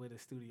partner with a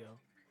studio,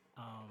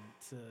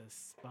 to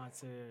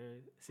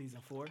sponsor season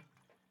 4.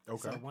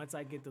 Okay. So once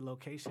we get the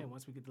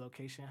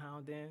location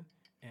hound in,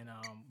 and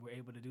we're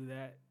able to do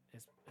that,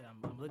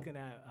 I'm looking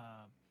at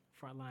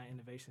Frontline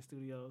Innovation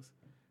Studios,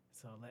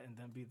 so letting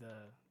them be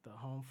the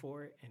home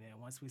for it, and then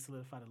once we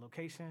solidify the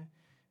location,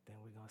 then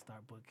we're gonna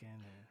start booking.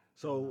 And,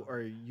 So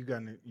are you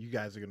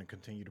guys are gonna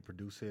continue to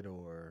produce it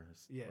or?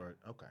 Yeah. Or,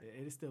 okay.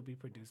 it'll still be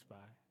produced by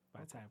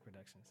Time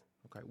Productions.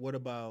 Okay. What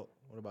about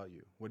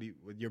you?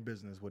 With your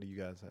business? What do you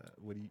guys have?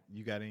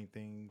 You got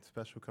anything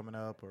special coming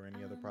up or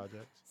any other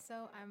projects?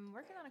 So I'm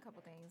working on a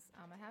couple things.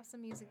 I have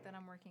some music that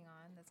I'm working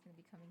on that's going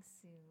to be coming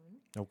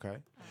soon. Okay.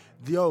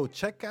 Yo,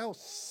 check out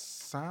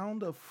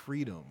Sound of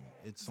Freedom.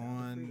 It's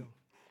on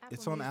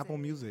Apple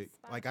Music.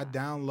 Like I Spotify.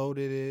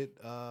 downloaded it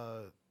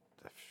a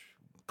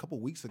couple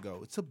weeks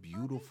ago. It's a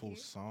beautiful you.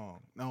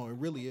 song. No, it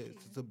really is.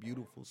 It's a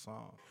beautiful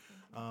song.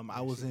 I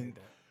She was in did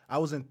that. I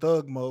was in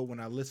thug mode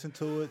when I listened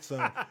to it, so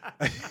I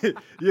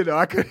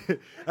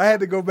had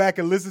to go back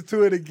and listen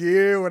to it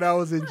again when I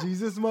was in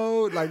Jesus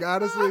mode. Like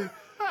honestly,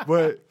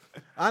 but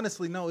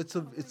honestly, no, it's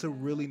a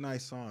really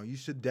nice song. You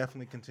should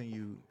definitely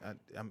continue.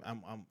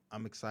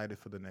 I'm excited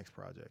for the next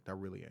project. I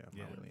really am.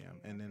 Yeah. I really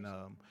am. And then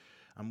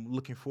I'm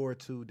looking forward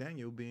to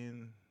Daniel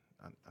being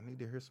I need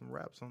to hear some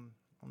raps on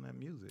that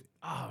music.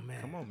 Oh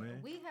man, Come on, man.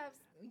 We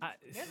have.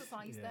 There's a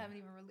song you still yeah. haven't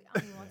even really. I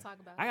don't even want to talk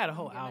about. I got a it.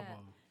 whole Get mad.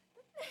 album.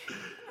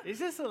 It's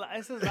just a lot.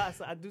 It's just a lot.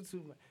 So I do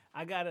too much.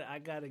 I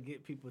gotta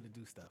get people to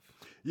do stuff.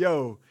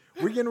 Yo,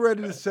 we're getting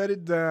ready to set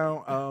it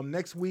down.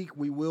 Next week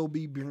we will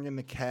be bringing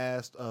the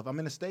cast of. I'm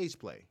in a stage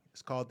play.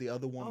 It's called The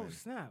Other Woman. Oh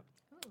snap!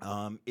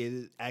 It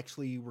is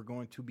actually we're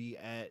going to be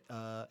at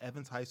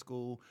Evans High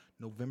School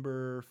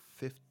November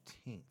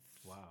 15th.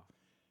 Wow.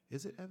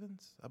 Is it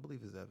Evans? I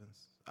believe it's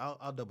Evans.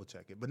 I'll double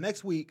check it. But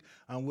next week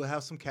we'll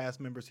have some cast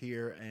members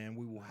here, and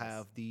we will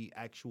have the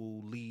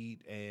actual lead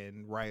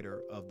and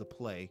writer of the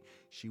play.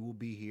 She will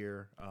be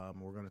here.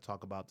 We're going to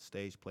talk about the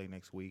stage play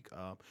next week.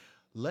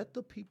 Let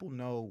the people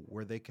know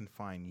where they can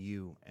find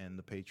you and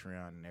the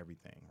Patreon and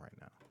everything right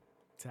now.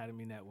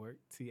 Tademy Network,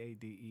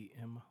 TADEMY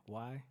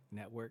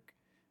Network,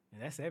 and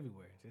that's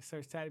everywhere. Just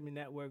search Tademy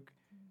Network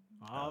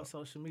on all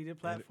social media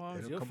platforms.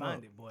 it'll You'll come find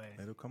up. it, boy.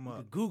 It'll come You up.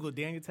 can Google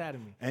Daniel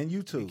Tademy. And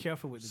YouTube. Be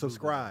careful with the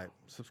Subscribe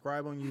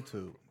on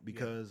YouTube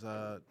because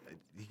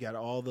he got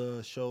all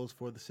the shows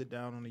for the sit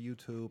down on the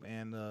YouTube,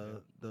 and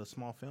the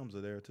small films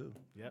are there too.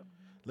 Yep.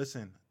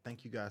 Listen,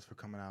 thank you guys for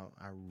coming out.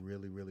 I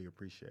really, really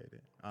appreciate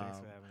it. Thanks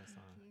for having us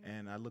on.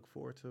 And I look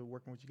forward to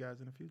working with you guys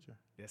in the future.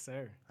 Yes,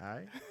 sir. All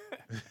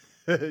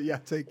right? Yeah,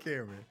 take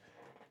care, man.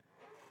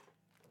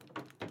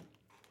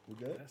 We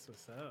good? That's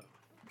what's up.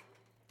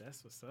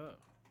 That's what's up.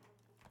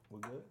 We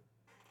good?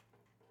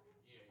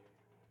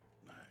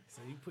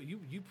 So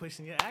you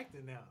pushing your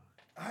acting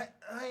now.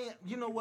 You know what?